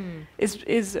scenes,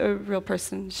 is a real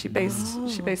person. She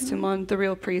based him on the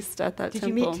real priest at that temple.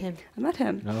 Did you meet him? I met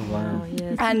him. Oh, wow.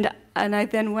 Yes. And I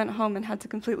then went home and had to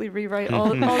completely rewrite all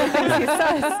the things he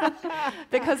says,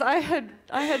 because I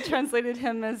had translated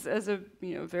him as a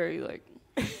very like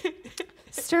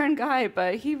stern guy,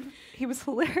 but he was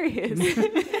hilarious.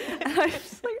 And I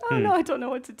was like, oh no, I don't know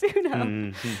what to do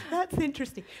now. That's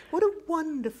interesting. What a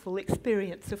wonderful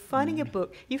experience of finding a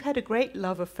book. You've had a great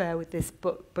love affair with this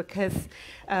book, because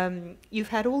you've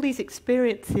had all these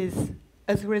experiences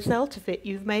as a result of it.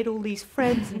 You've made all these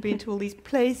friends and been to all these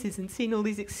places and seen all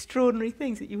these extraordinary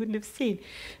things that you wouldn't have seen.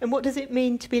 And what does it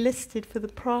mean to be listed for the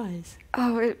prize?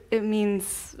 Oh, it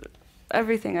means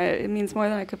everything. It means more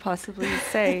than I could possibly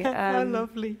say. How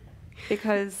lovely.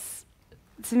 Because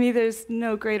to me, there's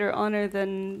no greater honor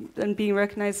than being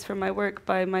recognized for my work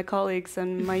by my colleagues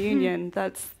and my union.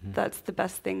 That's the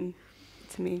best thing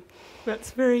to me.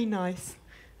 That's very nice.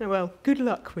 Oh, well, good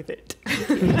luck with it.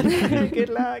 Good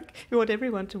luck. We want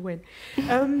everyone to win.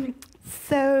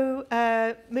 So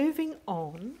moving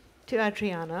on to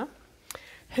Adriana,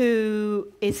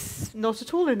 who is not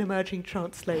at all an emerging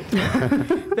translator,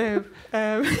 though,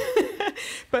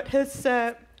 but has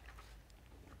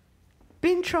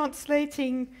been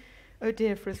translating, oh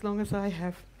dear, for as long as I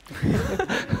have.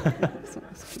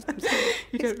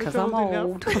 You don't because I'm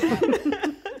old.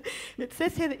 It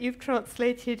says here that you've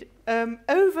translated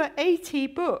over 80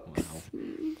 books,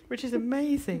 which is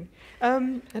amazing. I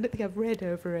don't think I've read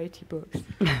over 80 books.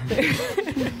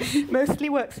 Mostly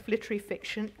works of literary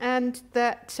fiction, and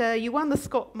that you won the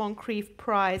Scott Moncrief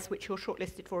Prize, which you're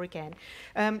shortlisted for again,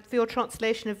 for your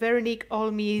translation of Veronique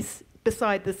Olmy's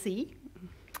Beside the Sea,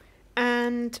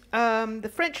 and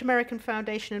the French-American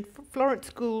Foundation and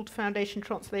Florence Gould Foundation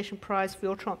Translation Prize for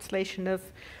your translation of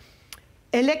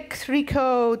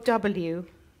Electrico W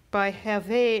by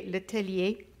Hervé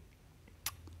Letellier,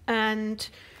 and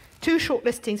 2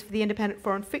 shortlistings for the Independent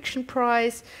Foreign Fiction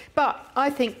Prize. But I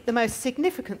think the most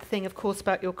significant thing, of course,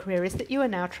 about your career is that you are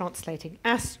now translating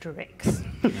Asterix,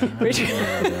 which is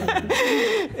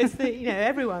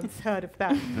everyone's heard of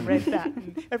that and read that,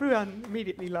 and everyone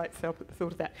immediately lights up at the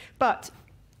thought of that. But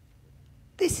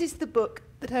this is the book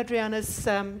that Adriana's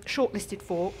shortlisted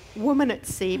for, Woman at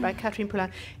Sea by Catherine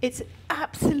Poulin. It's an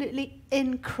absolutely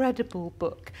incredible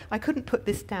book. I couldn't put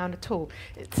this down at all.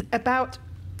 It's about,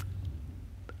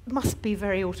 must be a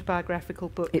very autobiographical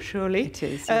book, surely. It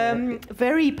is.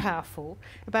 Very powerful,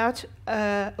 about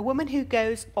a woman who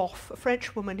goes off, a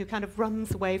French woman who kind of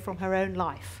runs away from her own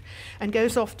life and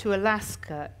goes off to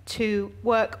Alaska to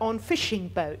work on fishing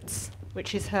boats,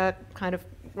 which is her kind of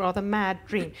rather mad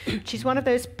dream. She's one of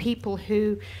those people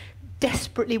who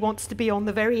desperately wants to be on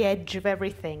the very edge of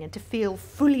everything and to feel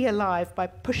fully alive by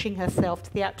pushing herself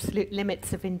to the absolute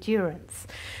limits of endurance.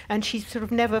 And she's sort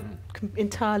of never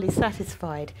entirely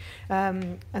satisfied.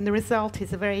 And the result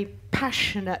is a very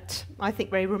passionate, I think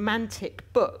very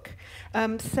romantic book.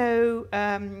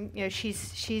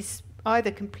 She's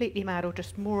either completely mad or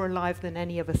just more alive than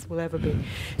any of us will ever be.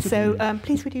 So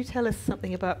please would you tell us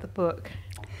something about the book?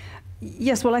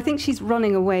 Yes, well, I think she's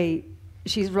running away.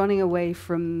 She's running away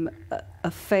from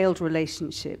a failed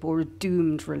relationship or a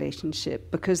doomed relationship,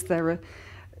 because there are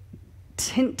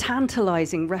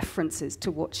tantalizing references to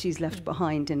what she's left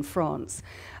behind in France.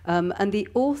 And the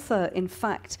author, in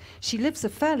fact, she lives a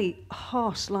fairly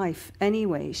harsh life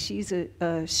anyway. She's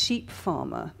a sheep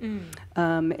farmer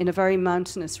in a very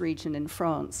mountainous region in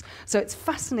France. So it's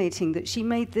fascinating that she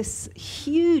made this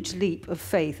huge leap of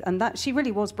faith, and that she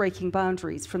really was breaking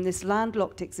boundaries from this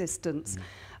landlocked existence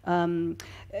in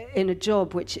a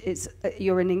job which is,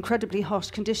 you're in incredibly harsh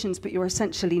conditions, but you're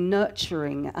essentially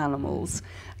nurturing animals.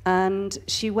 And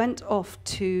she went off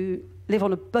to live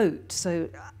on a boat, so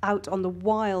out on the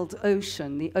wild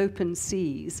ocean, the open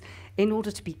seas, in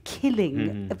order to be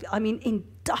killing, I mean,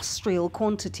 industrial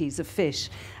quantities of fish.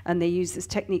 And they use this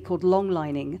technique called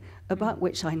long-lining, about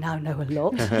which I now know a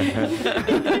lot.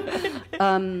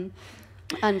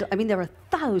 And I mean, there are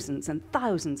thousands and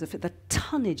thousands of it. The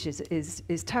tonnage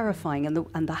is terrifying,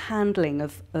 and the handling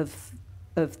of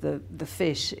the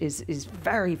fish is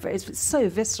very, very, it's so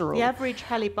visceral. The average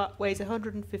halibut weighs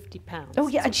 150 pounds. Oh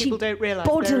yeah, and people don't realise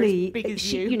they're as big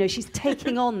as you. You know, she's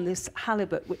taking on this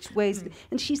halibut which weighs,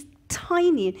 and she's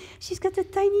tiny, and she's got a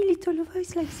tiny little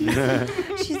voice like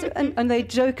this. And they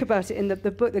joke about it in the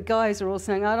book. The guys are all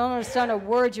saying, "I don't understand a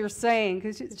word you're saying,"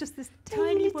 because it's just this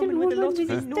tiny little woman with a lot of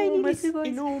enormous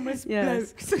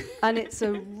blokes. And it's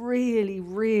a really,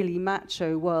 really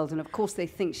macho world. And of course, they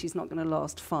think she's not going to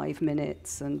last 5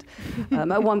 minutes. And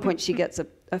at one point, she gets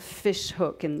a fish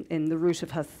hook in the root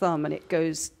of her thumb, and it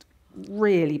goes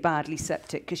really badly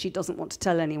septic because she doesn't want to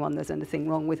tell anyone there's anything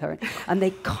wrong with her, and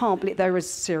they can't believe, there is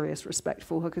serious respect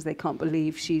for her because they can't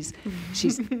believe she's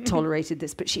tolerated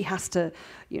this, but she has to,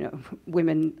 you know,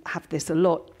 women have this a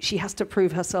lot, she has to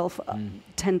prove herself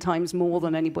 10 times more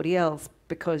than anybody else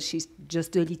because she's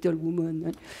just a little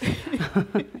woman.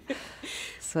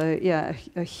 So yeah,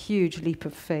 a huge leap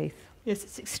of faith. Yes,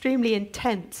 it's extremely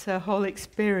intense, her whole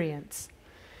experience.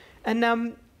 And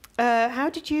how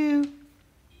did you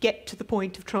get to the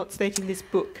point of translating this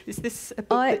book? Is this a book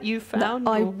that you found?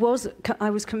 I was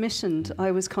commissioned. I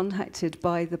was contacted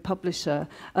by the publisher.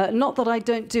 Not that I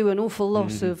don't do an awful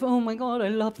lot of, oh my God, I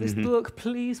love this book,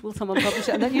 please will someone publish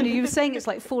it? And then, you know, you were saying it's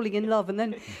like falling in love, and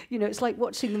then, you know, it's like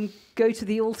watching them go to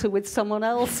the altar with someone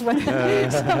else, when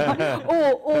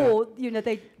or you know,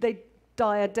 they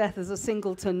die a death as a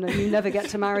singleton and you never get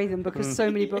to marry them because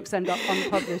so many books end up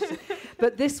unpublished.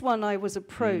 But this one I was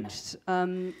approached,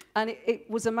 and it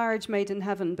was a marriage made in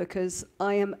heaven because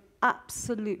I am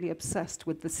absolutely obsessed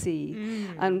with the sea.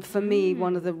 And for me,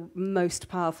 one of the most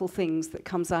powerful things that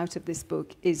comes out of this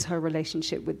book is her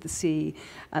relationship with the sea.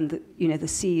 And, you know, the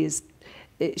sea is,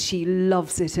 she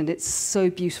loves it, and it's so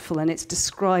beautiful, and it's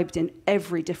described in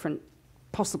every different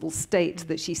possible state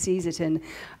that she sees it in,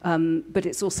 but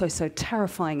it's also so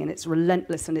terrifying, and it's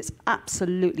relentless, and it's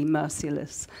absolutely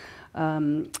merciless.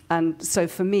 And so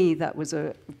for me, that was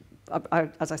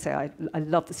as I say, I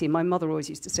love the sea. My mother always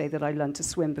used to say that I learned to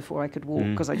swim before I could walk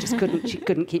because I just couldn't. She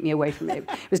couldn't keep me away from it.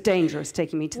 It was dangerous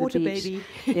taking me to Water the beach. baby.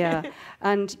 Yeah,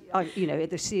 and you know,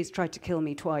 the sea has tried to kill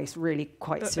me twice. Really,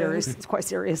 quite serious. It's quite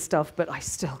serious stuff. But I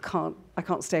still can't. I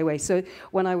can't stay away. So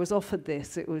when I was offered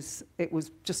this, it was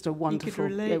just a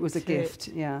wonderful. It was a gift.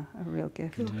 Yeah, a real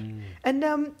gift. And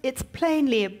it's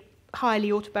plainly a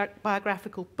highly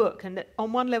autobiographical book, and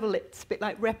on one level, it's a bit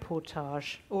like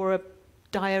reportage or a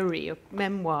diary or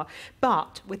memoir,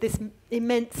 but with this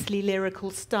immensely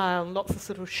lyrical style and lots of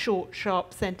sort of short,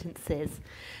 sharp sentences.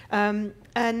 Did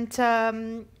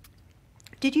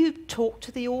you talk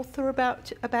to the author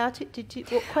about it? Did you?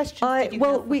 What questions did you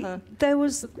have for her? There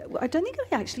was. I don't think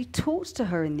I actually talked to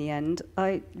her in the end.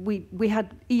 We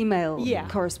had email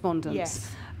correspondence. Yes.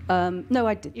 No,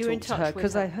 I did talk to her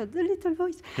because I heard the little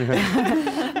voice.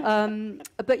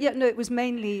 But yeah, no, it was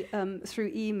mainly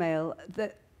through email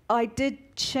that I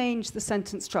did change the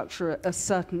sentence structure a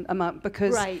certain amount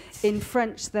because in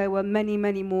French there were many,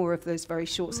 many more of those very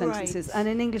short sentences, and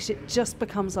in English it just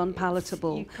becomes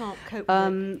unpalatable. You can't cope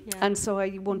with it. And so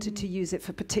I wanted to use it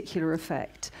for particular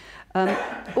effect.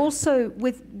 Also,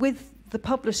 with the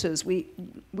publishers, we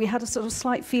had a sort of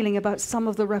slight feeling about some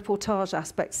of the reportage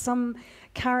aspects. Some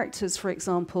characters, for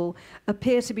example,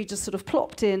 appear to be just sort of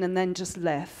plopped in and then just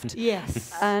left.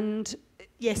 Yes. And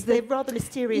yes, they rather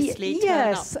mysteriously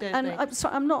turn up, don't they?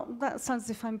 I'm not, that sounds as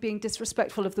if I'm being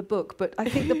disrespectful of the book, but I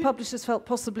think the publishers felt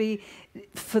possibly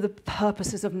for the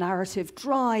purposes of narrative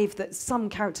drive that some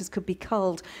characters could be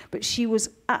culled, but she was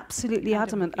absolutely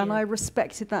adamant, and I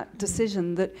respected that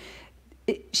decision that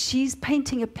she's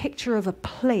painting a picture of a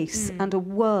place and a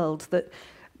world that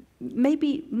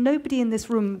maybe nobody in this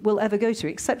room will ever go to,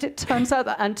 except it turns out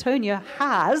that Antonia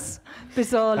has,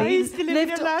 bizarrely, I used to live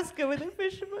in Alaska with a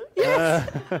fisherman. Yes.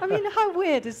 I mean, how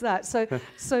weird is that? So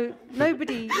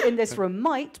nobody in this room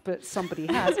might, but somebody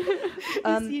has.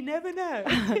 You never know.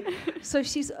 So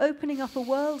she's opening up a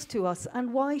world to us,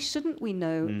 and why shouldn't we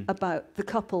know about the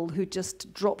couple who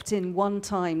just dropped in one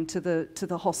time to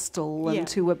the hostel and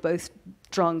who were both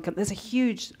drunk, and there's a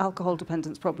huge alcohol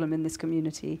dependence problem in this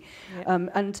community,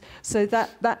 and so that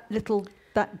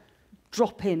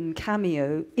drop-in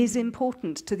cameo is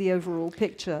important to the overall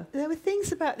picture. There were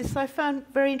things about this I found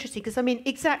very interesting because, I mean,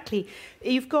 exactly,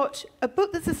 you've got a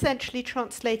book that's essentially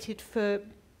translated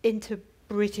into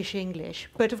British English.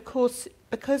 But of course,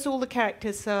 because all the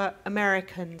characters are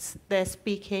Americans, they're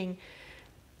speaking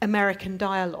American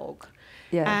dialogue.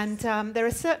 Yes. And there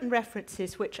are certain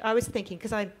references which I was thinking,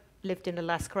 because I lived in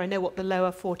Alaska, I know what the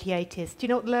lower 48 is. Do you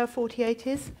know what the lower 48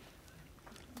 is?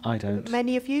 I don't.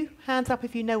 Many of you? Hands up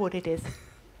if you know what it is.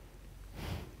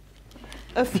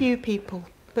 A few people,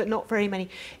 but not very many.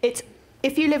 It's,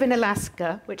 if you live in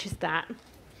Alaska, which is that,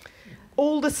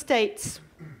 all the states,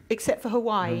 except for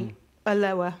Hawaii, are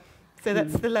lower. So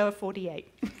that's the lower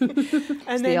 48. And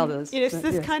then, the others. You know, so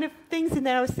there's kind of things in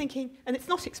there I was thinking, and it's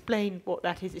not explained what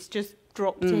that is, it's just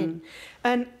dropped in.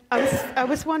 And I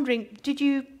was wondering, did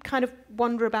you kind of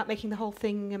wonder about making the whole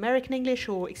thing American English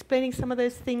or explaining some of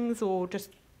those things, or just...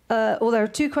 Well, there are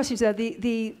two questions there.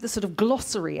 The sort of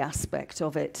glossary aspect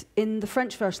of it. In the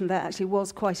French version, there actually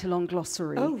was quite a long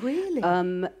glossary. Oh, really?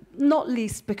 Not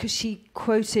least because she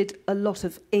quoted a lot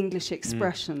of English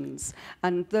expressions.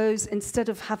 And those, instead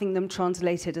of having them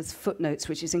translated as footnotes,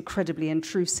 which is incredibly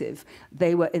intrusive,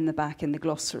 they were in the back in the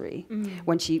glossary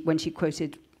when she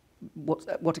quoted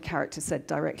what a character said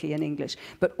directly in English.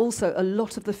 But also a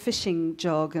lot of the fishing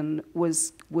jargon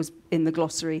was in the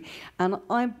glossary. And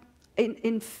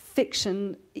in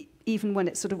fiction, even when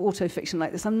it's sort of auto-fiction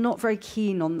like this, I'm not very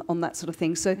keen on that sort of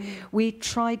thing. So we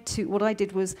tried to, what I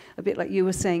did was, a bit like you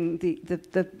were saying,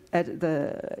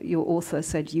 your author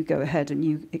said, you go ahead and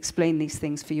you explain these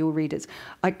things for your readers.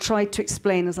 I tried to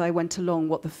explain as I went along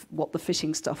what the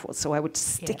fishing stuff was. So I would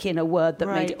stick in a word that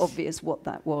made it obvious what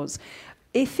that was.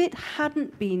 If it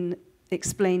hadn't been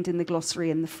explained in the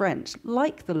glossary in the French,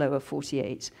 like the lower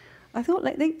 48, I thought,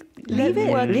 leave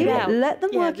it. Let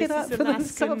them work it out for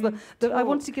themselves. I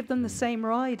want to give them the same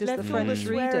ride as the French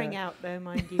reader. Swearing out, though,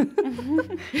 mind you.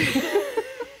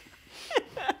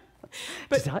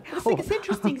 But I think it's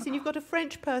interesting, because you've got a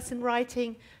French person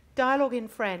writing dialogue in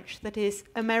French that is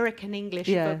American English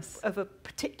of a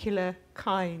particular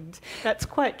kind. That's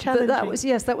quite challenging.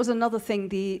 That was another thing,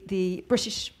 the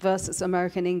British versus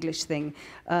American English thing.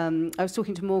 I was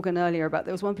talking to Morgan earlier about,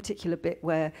 there was one particular bit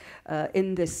where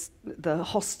in the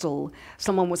hostel,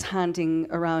 someone was handing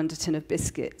around a tin of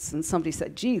biscuits, and somebody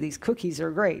said, gee, these cookies are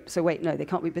great. So wait, no, they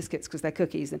can't be biscuits because they're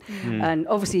cookies. And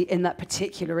obviously in that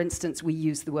particular instance, we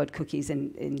used the word cookies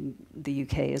in the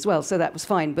UK as well, so that was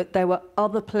fine. But there were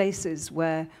other places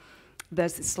where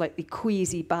there's this slightly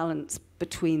queasy balance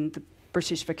between the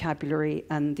British vocabulary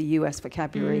and the US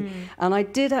vocabulary. And I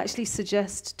did actually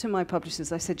suggest to my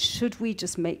publishers, I said, should we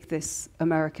just make this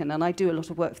American? And I do a lot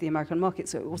of work for the American market,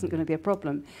 so it wasn't going to be a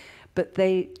problem. But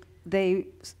they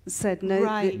said, no,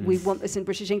 we want this in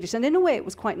British English. And in a way, it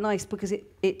was quite nice, because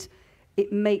it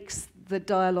makes the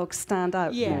dialogue stand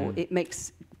out more. It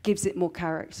gives it more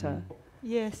character.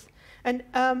 Yes. And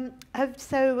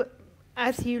so,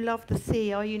 as you love the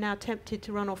sea, are you now tempted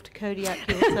to run off to Kodiak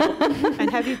yourself? And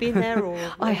have you been there, or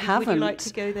I haven't. Would you like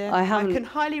to go there? I haven't. I can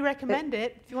highly recommend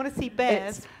it if you want to see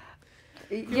bears.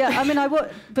 I mean, I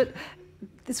would, but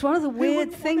it's one of the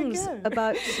weird things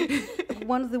about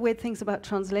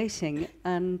translating,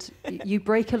 and you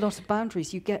break a lot of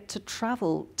boundaries. You get to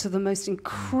travel to the most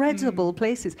incredible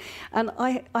places, and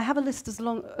I have a list as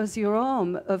long as your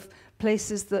arm of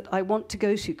places that I want to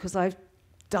go to, because I've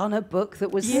done a book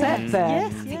that was set there.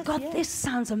 God, this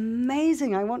sounds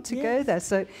amazing. I want to go there.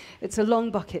 So it's a long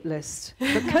bucket list.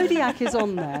 But Kodiak is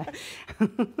on there.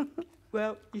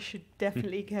 Well, you should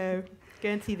definitely go. Go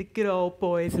and see the good old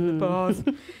boys in the bars.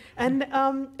 And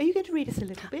are you going to read us a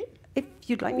little bit? If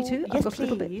you'd like me to. Yes, I've got please. a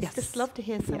little bit. Yes. Just love to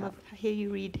hear hear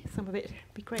you read some of it. It'd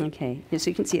be great. Okay. Yeah, so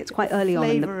you can see it's quite early on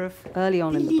in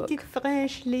the book.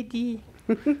 French lady.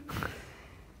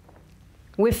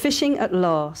 We're fishing at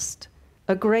last.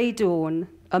 A grey dawn,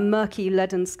 a murky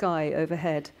leaden sky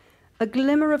overhead. A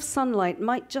glimmer of sunlight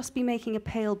might just be making a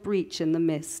pale breach in the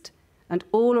mist. And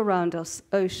all around us,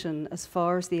 ocean as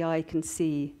far as the eye can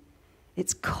see.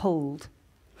 It's cold.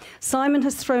 Simon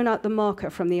has thrown out the marker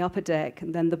from the upper deck,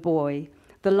 and then the buoy.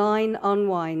 The line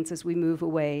unwinds as we move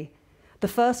away. The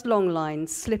first long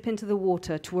lines slip into the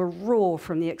water to a roar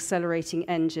from the accelerating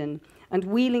engine, and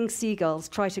wheeling seagulls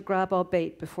try to grab our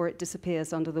bait before it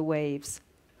disappears under the waves.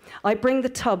 I bring the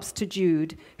tubs to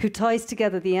Jude, who ties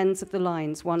together the ends of the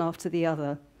lines one after the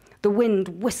other. The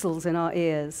wind whistles in our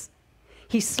ears.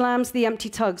 He slams the empty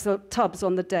tubs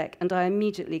on the deck, and I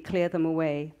immediately clear them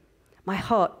away. My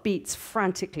heart beats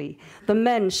frantically. The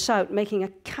men shout, making a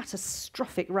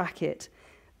catastrophic racket.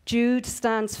 Jude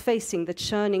stands facing the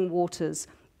churning waters,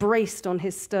 braced on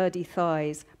his sturdy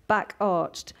thighs, back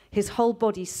arched, his whole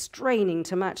body straining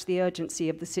to match the urgency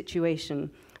of the situation.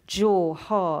 jaw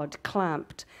hard,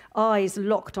 clamped, eyes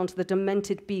locked onto the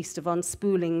demented beast of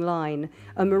unspooling line,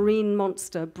 a marine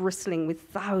monster bristling with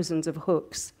thousands of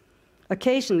hooks.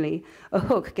 Occasionally, a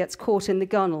hook gets caught in the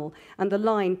gunnel, and the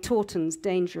line tautens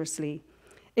dangerously.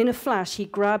 In a flash, he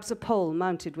grabs a pole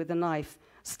mounted with a knife.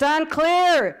 "Stand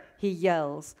clear!" he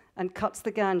yells, and cuts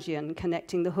the gangion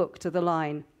connecting the hook to the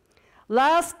line.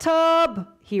 "Last tub!"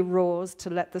 he roars to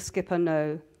let the skipper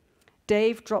know.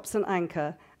 Dave drops an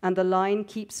anchor, and the line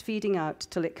keeps feeding out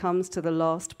till it comes to the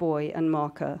last buoy and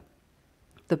marker.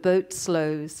 The boat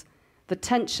slows. The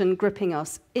tension gripping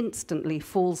us instantly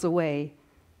falls away.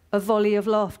 A volley of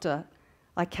laughter.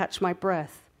 I catch my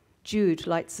breath. Jude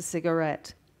lights a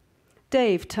cigarette.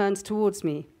 Dave turns towards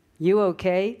me. "You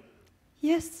okay?"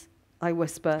 "Yes," I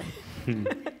whisper.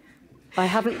 I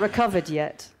haven't recovered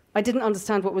yet. I didn't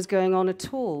understand what was going on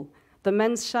at all. The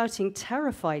men's shouting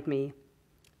terrified me.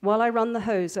 While I run the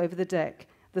hose over the deck,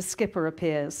 the skipper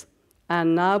appears.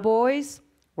 "And now, boys,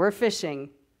 we're fishing.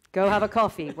 Go have a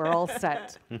coffee. We're all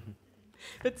set."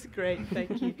 That's great,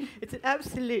 thank you. It's an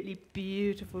absolutely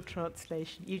beautiful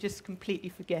translation. You just completely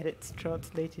forget it's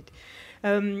translated.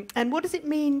 And what does it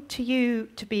mean to you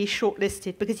to be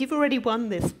shortlisted? Because you've already won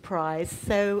this prize,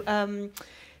 so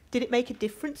did it make a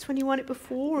difference when you won it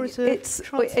before as a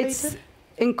translator? It's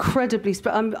incredibly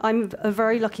I'm a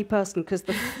very lucky person, because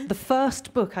the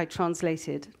first book I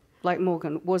translated, like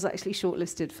Morgan, was actually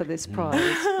shortlisted for this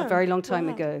prize a very long time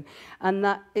ago. And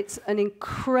that it's an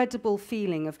incredible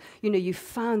feeling of, you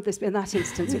found this, in that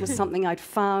instance, it was something I'd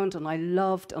found and I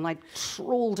loved, and I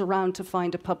trawled around to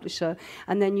find a publisher,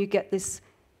 and then you get this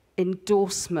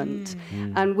endorsement.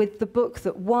 And with the book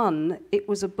that won, it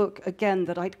was a book, again,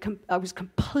 that I was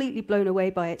completely blown away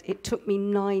by it. It took me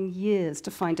 9 years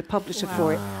to find a publisher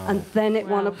for it, and then it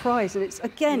won a prize. And it's,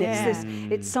 again,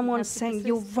 it's someone saying,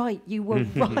 "You're right, you were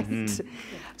right."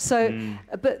 So,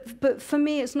 but for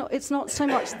me, it's not so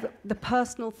much the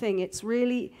personal thing. It's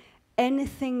really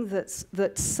anything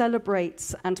that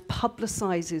celebrates and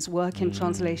publicizes work in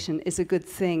translation is a good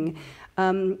thing.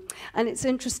 And it's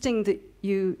interesting that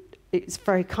it's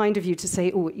very kind of you to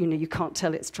say, "Oh, you can't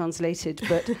tell it's translated,"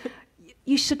 but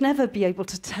you should never be able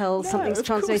to tell something's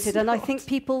translated. And I think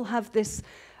people have this,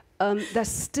 there's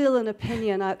still an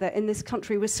opinion out there in this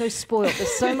country. We're so spoiled.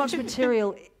 There's so much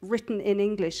material written in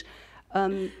English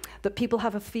that people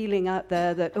have a feeling out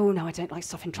there that, "Oh, no, I don't like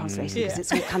stuff in translation because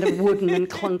it's all kind of wooden and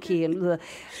clunky."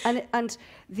 And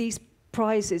these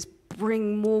prizes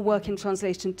bring more work in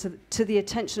translation to the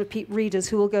attention of readers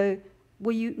who will go,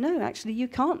 "Well, no, actually, you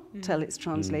can't tell it's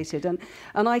translated."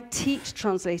 And I teach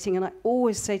translating, and I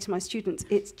always say to my students,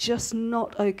 it's just not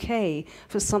okay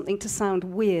for something to sound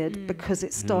weird because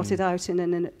it started out in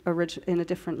a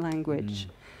different language.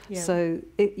 Yeah. So,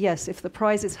 yes, if the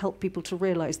prizes help people to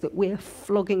realise that we're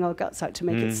flogging our guts out to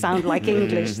make it sound like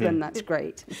English, then that's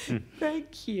great.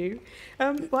 Thank you.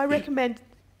 Well, I recommend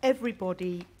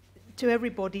everybody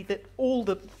that all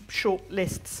the short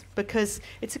lists, because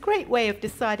it's a great way of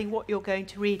deciding what you're going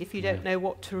to read if you don't know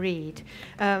what to read.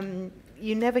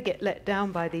 You never get let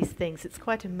down by these things. It's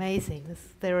quite amazing.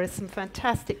 There are some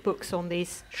fantastic books on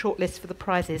these shortlists for the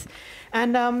prizes.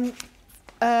 And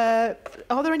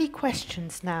are there any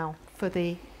questions now for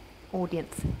the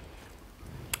audience?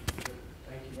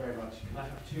 Thank you very much. Can I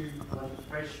have one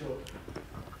very short?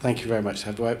 Thank you very much. I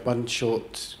have one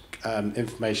short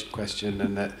information question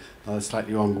and another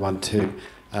slightly long one too.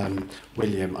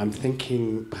 William, I'm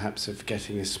thinking perhaps of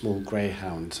getting a small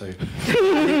greyhound. So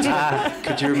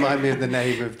could you remind me of the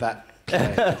name of that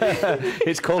play?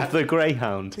 It's called The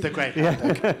Greyhound. The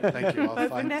Greyhound. Okay. Thank you.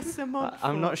 Vanessa Montfort.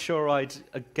 I'm not sure I'd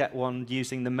get one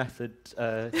using the method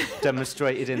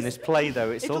demonstrated in this play,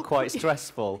 though. It's all quite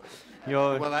stressful.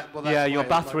 Your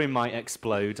bathroom might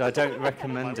explode. I don't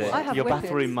recommend it. Your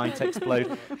bathroom might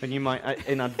explode, and you might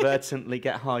inadvertently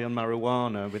get high on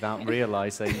marijuana without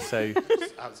realising. So,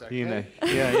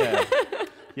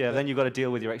 yeah. Then you've got to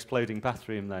deal with your exploding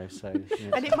bathroom, though. So,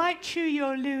 yes. And it might chew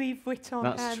your Louis Vuitton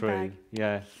handbag. That's true.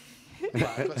 Yeah.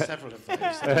 Well, I've got several of those.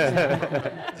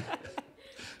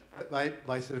 But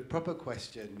my sort of proper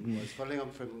question was following on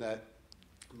from the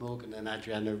Morgan and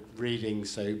Adriana reading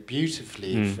so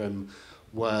beautifully from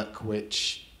work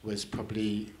which was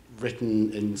probably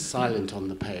written in silent on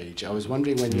the page. I was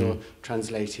wondering, when you're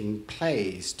translating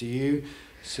plays, do you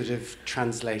sort of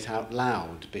translate out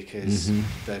loud because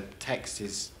the text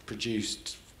is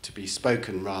produced to be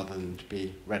spoken rather than to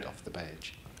be read off the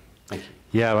page? Thank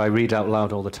you. Yeah, I read out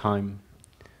loud all the time.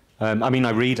 I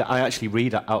actually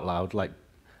read out loud. Like,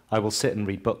 I will sit and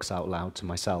read books out loud to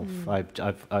myself.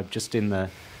 I've just in the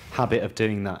habit of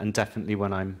doing that, and definitely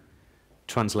when I'm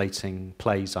translating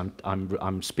plays,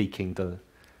 I'm speaking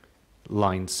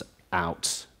lines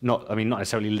out. Not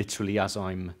necessarily literally as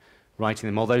I'm writing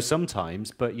them, although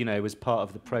sometimes, but, you know, as part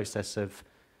of the process of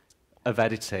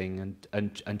editing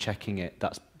and checking it,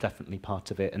 that's definitely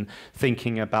part of it. And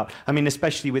thinking about, I mean,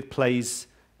 especially with plays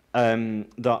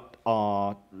that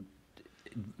are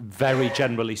very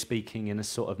generally speaking in a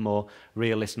sort of more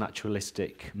realist,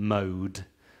 naturalistic mode,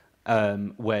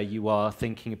 where you are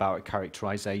thinking about a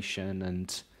characterization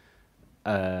and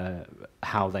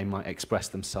how they might express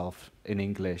themselves in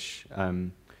English,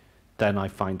 then I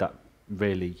find that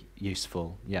really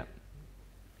useful, yeah.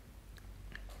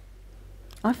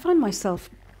 I find myself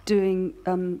doing,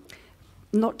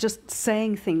 not just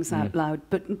saying things out loud,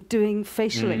 but doing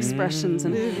facial expressions.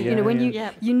 And, you know, when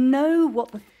you know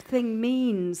what the thing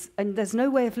means, and there's no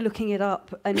way of looking it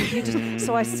up, and you just,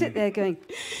 so I sit there going,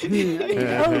 he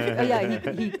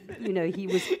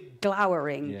was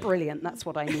glowering, brilliant, that's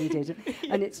what I needed.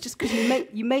 And it's just because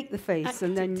you make the face,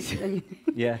 and then...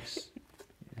 Yes.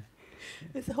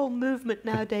 There's a whole movement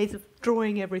nowadays of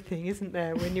drawing everything, isn't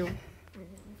there, when you're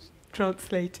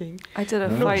translating? I did a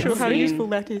I'm fight not sure scene. how useful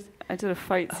that is. I did a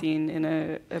fight scene in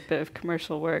a bit of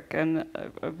commercial work, and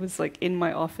I was like in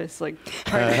my office, like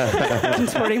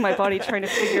contorting my body, trying to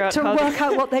figure out to work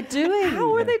out what they're doing.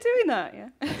 How are they doing that? Yeah.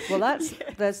 Well,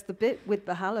 there's the bit with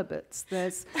the halibuts.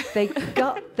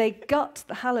 They gut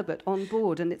the halibut on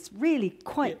board, and it's really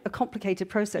quite a complicated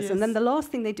process. Yes. And then the last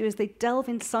thing they do is they delve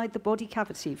inside the body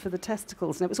cavity for the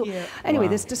testicles, and it was all. Anyway,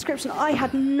 this description, I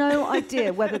had no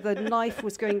idea whether the knife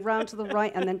was going round to the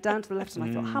right and then down to the left, and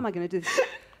I thought, how am I going to do this?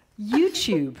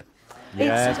 YouTube.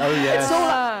 Yes. It's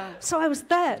all so I was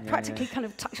there, practically kind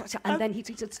of, and then he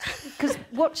because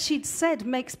what she'd said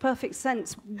makes perfect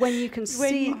sense when you can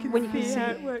see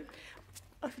how it works.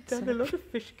 I've done a lot of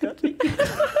fish cutting.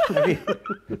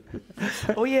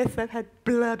 Oh yes, I've had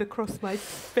blood across my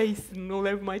face and all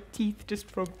over my teeth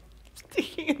just from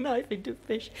sticking a knife into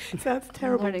fish. Sounds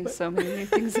terrible. I'm learning so many new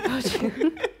things about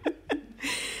you.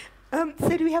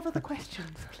 So do we have other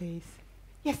questions, please?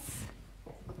 Yes.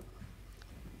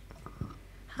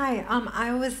 Hi,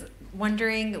 I was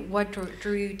wondering what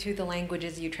drew you to the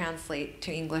languages you translate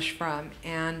to English from,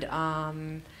 and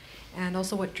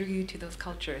also what drew you to those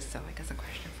cultures. So I guess a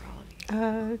question for all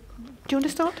of you. Do you want to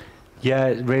start?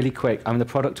 Yeah, really quick. I'm the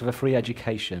product of a free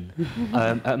education.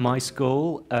 At my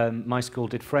school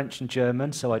did French and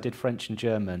German, so I did French and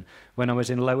German. When I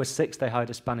was in lower sixth, they hired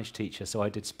a Spanish teacher, so I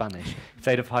did Spanish. If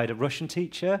they'd have hired a Russian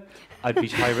teacher, I'd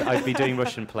be doing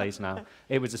Russian plays now.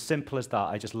 It was as simple as that.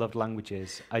 I just loved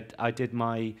languages. I did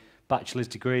my bachelor's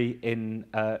degree in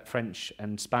French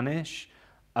and Spanish.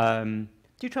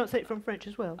 Do you translate from French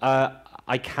as well?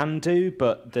 I can do,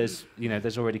 but there's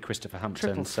already Christopher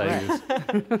Hampton, so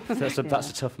that's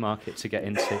a tough market to get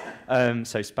into.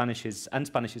 So Spanish is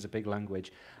a big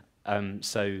language.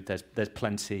 So there's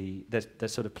plenty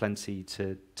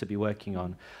to be working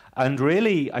on. And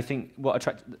really, I think what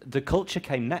attracted the culture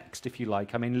came next, if you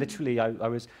like. I mean, literally,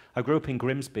 I grew up in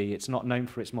Grimsby. It's not known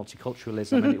for its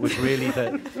multiculturalism, and it was really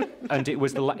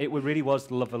it really was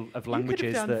the love of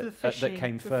languages that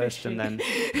came first, and then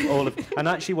and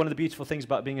actually one of the beautiful things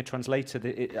about being a translator,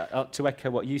 to echo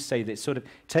what you say, that it sort of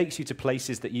takes you to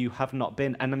places that you have not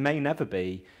been and may never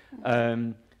be,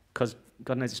 because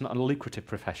God knows it's not a lucrative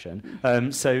profession.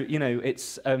 So you know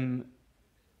it's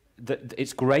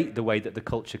great the way that the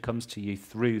culture comes to you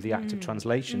through the act of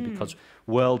translation, because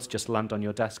worlds just land on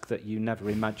your desk that you never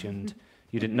imagined,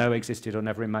 you didn't know existed or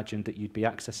never imagined that you'd be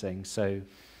accessing. So,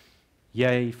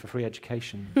 yay for free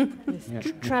education.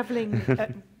 Yes. Travelling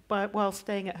while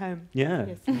staying at home. Yeah.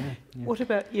 Yes. Yeah. What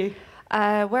about you?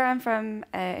 Where I'm from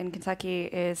in Kentucky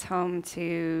is home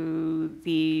to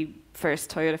the first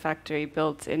Toyota factory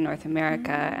built in North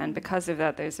America, and because of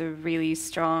that there's a really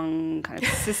strong kind of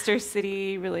sister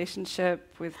city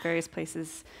relationship with various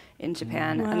places in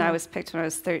Japan. And I was picked when I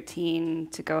was 13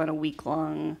 to go on a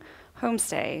week-long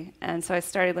homestay, and so I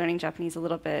started learning Japanese a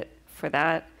little bit for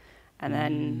that, and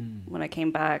then when I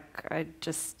came back I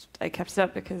kept it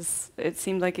up because it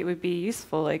seemed like it would be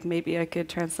useful, like maybe I could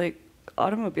translate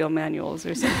automobile manuals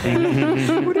or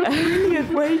something. What a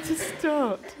brilliant way to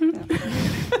start.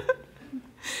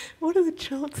 What are the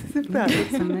chances of that?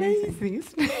 It's amazing,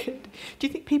 isn't it? Do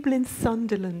you think people in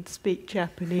Sunderland speak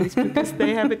Japanese because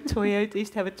they have they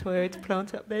used to have a Toyota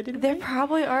plant up there, didn't they? There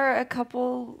probably are a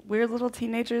couple weird little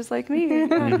teenagers like me.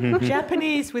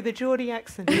 Japanese with a Geordie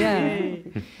accent. Yeah.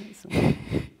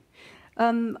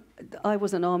 I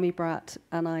was an army brat,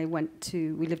 and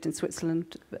we lived in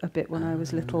Switzerland a bit when I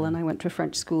was little, and I went to a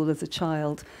French school as a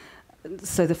child.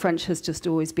 So the French has just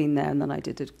always been there, and then I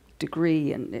did a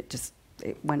degree, and it just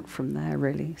it went from there,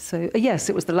 really. So, yes,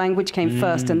 it was the language came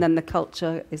first, and then the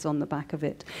culture is on the back of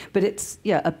it. But it's,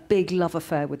 yeah, a big love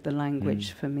affair with the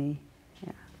language for me.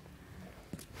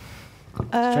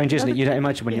 Strange, isn't it? You don't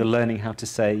imagine when you're learning how to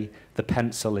say the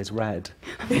pencil is red,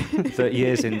 that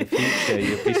years in the future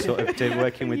you'll be sort of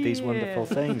working with these wonderful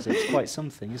things. It's quite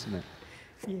something, isn't it?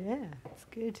 Yeah, that's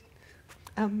good.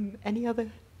 Any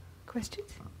other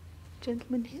questions?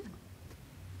 Gentleman here.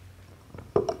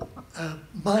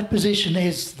 My position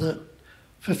is that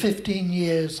for 15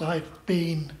 years I've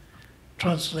been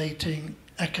translating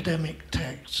academic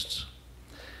texts.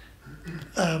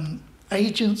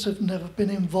 Agents have never been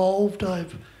involved.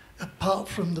 Apart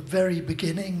from the very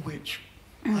beginning, which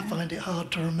I find it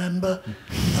hard to remember,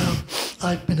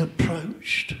 I've been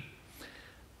approached.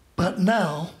 But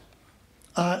now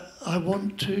I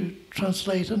want to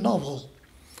translate a novel,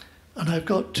 and I've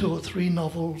got 2 or 3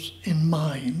 novels in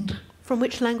mind. From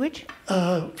which language?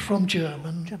 From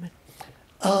German. German.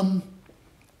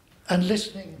 And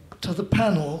listening to the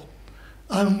panel,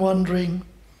 I'm wondering,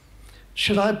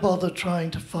 should I bother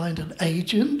trying to find an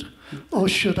agent, or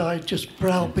should I just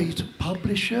browbeat a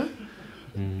publisher?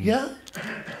 Yeah?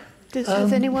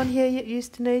 Has anyone here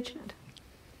used an agent?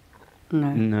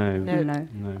 No. No.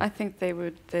 I think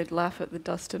they'd laugh at the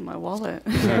dust in my wallet.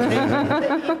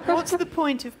 What's the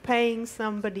point of paying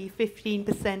somebody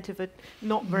 15% of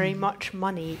not very much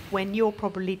money when you're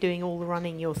probably doing all the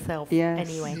running yourself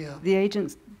anyway? Yeah. The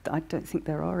agents, I don't think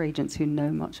there are agents who know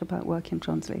much about work in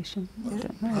translation. I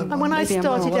don't know. And when I Maybe I'm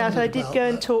started out, I wondering did about go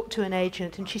and that. talk to an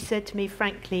agent, and she said to me,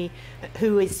 frankly,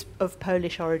 who is of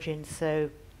Polish origin, so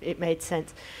it made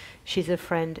sense. She's a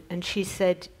friend, and she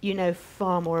said, you know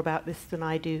far more about this than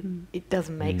I do. It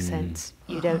doesn't make sense.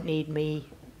 You don't need me.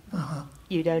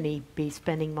 You don't need be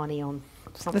spending money on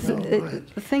something.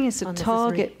 The thing is to unnecessary.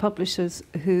 target publishers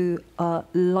who are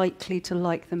likely to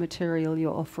like the material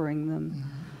you're offering them.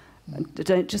 And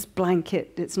don't just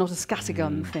blanket. It's not a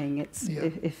scattergun thing. It's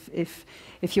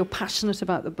if you're passionate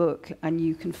about the book and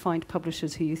you can find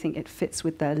publishers who you think it fits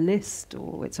with their list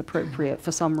or it's appropriate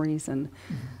for some reason,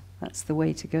 that's the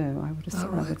way to go. I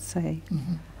would say.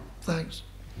 Thanks.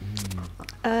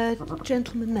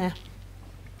 Gentleman there.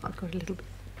 I've got a little bit.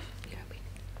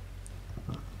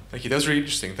 Thank you. That was really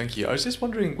interesting. Thank you. I was just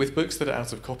wondering, with books that are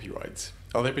out of copyright,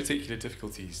 are there particular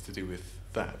difficulties to do with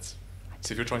that?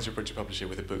 So if you're trying to approach a publisher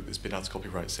with a book that's been out of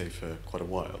copyright, say, for quite a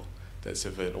while, that's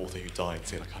of an author who died,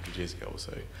 say, like 100 years ago or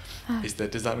so,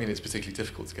 does that mean it's particularly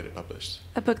difficult to get it published?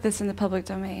 A book that's in the public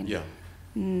domain? Yeah.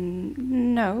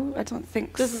 No, I don't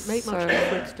think so. Doesn't make much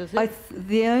difference, does it?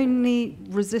 The only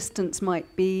resistance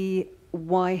might be,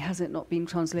 why has it not been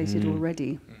translated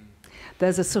already?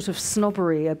 There's a sort of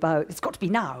snobbery about, it's got to be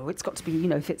now, it's got to be,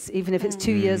 even if it's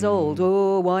 2 years old,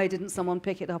 why didn't someone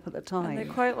pick it up at the time? And they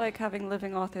quite like having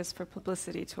living authors for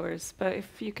publicity tours, but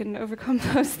if you can overcome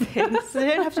those things... They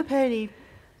don't have to pay any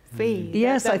fee.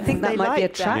 Yes, I think that might be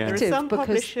attractive. There are some because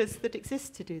publishers that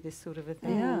exist to do this sort of a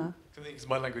thing. Yeah. I think 'cause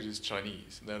my language is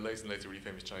Chinese, and there are loads and loads of really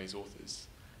famous Chinese authors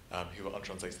who are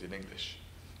untranslated in English.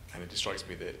 And it just strikes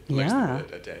me that most of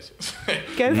them are dead.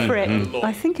 Go for it.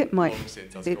 I think it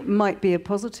might be a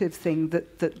positive thing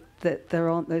that there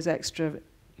aren't those extra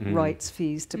rights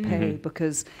fees to pay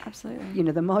because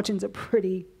Absolutely. The margins are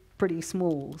pretty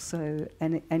small. So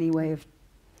any way of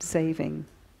saving.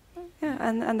 Yeah,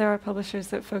 and there are publishers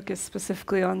that focus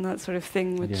specifically on that sort of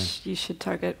thing, which you should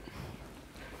target.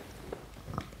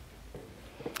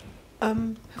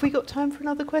 Have we got time for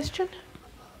another question?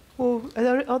 Or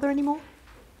are there any more?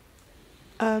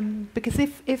 Because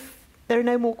if there are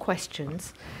no more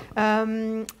questions,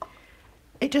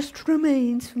 it just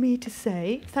remains for me to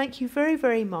say thank you very,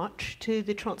 very much to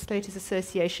the Translators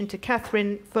Association, to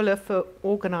Catherine Fuller for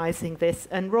organising this,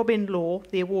 and Robin Law,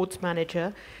 the awards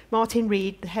manager, Martin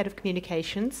Reed, the head of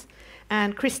communications,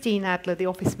 and Christine Adler, the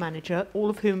office manager, all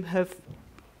of whom have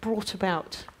brought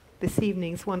about this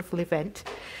evening's wonderful event.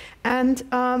 And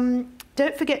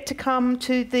don't forget to come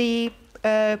to the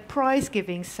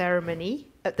prize-giving ceremony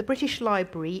at the British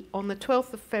Library on the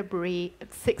 12th of February at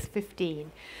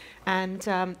 6:15. And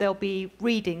there'll be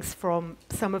readings from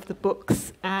some of the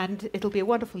books, and it'll be a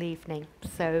wonderful evening.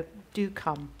 So do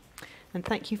come. And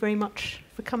thank you very much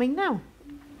for coming now.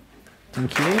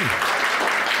 Thank you.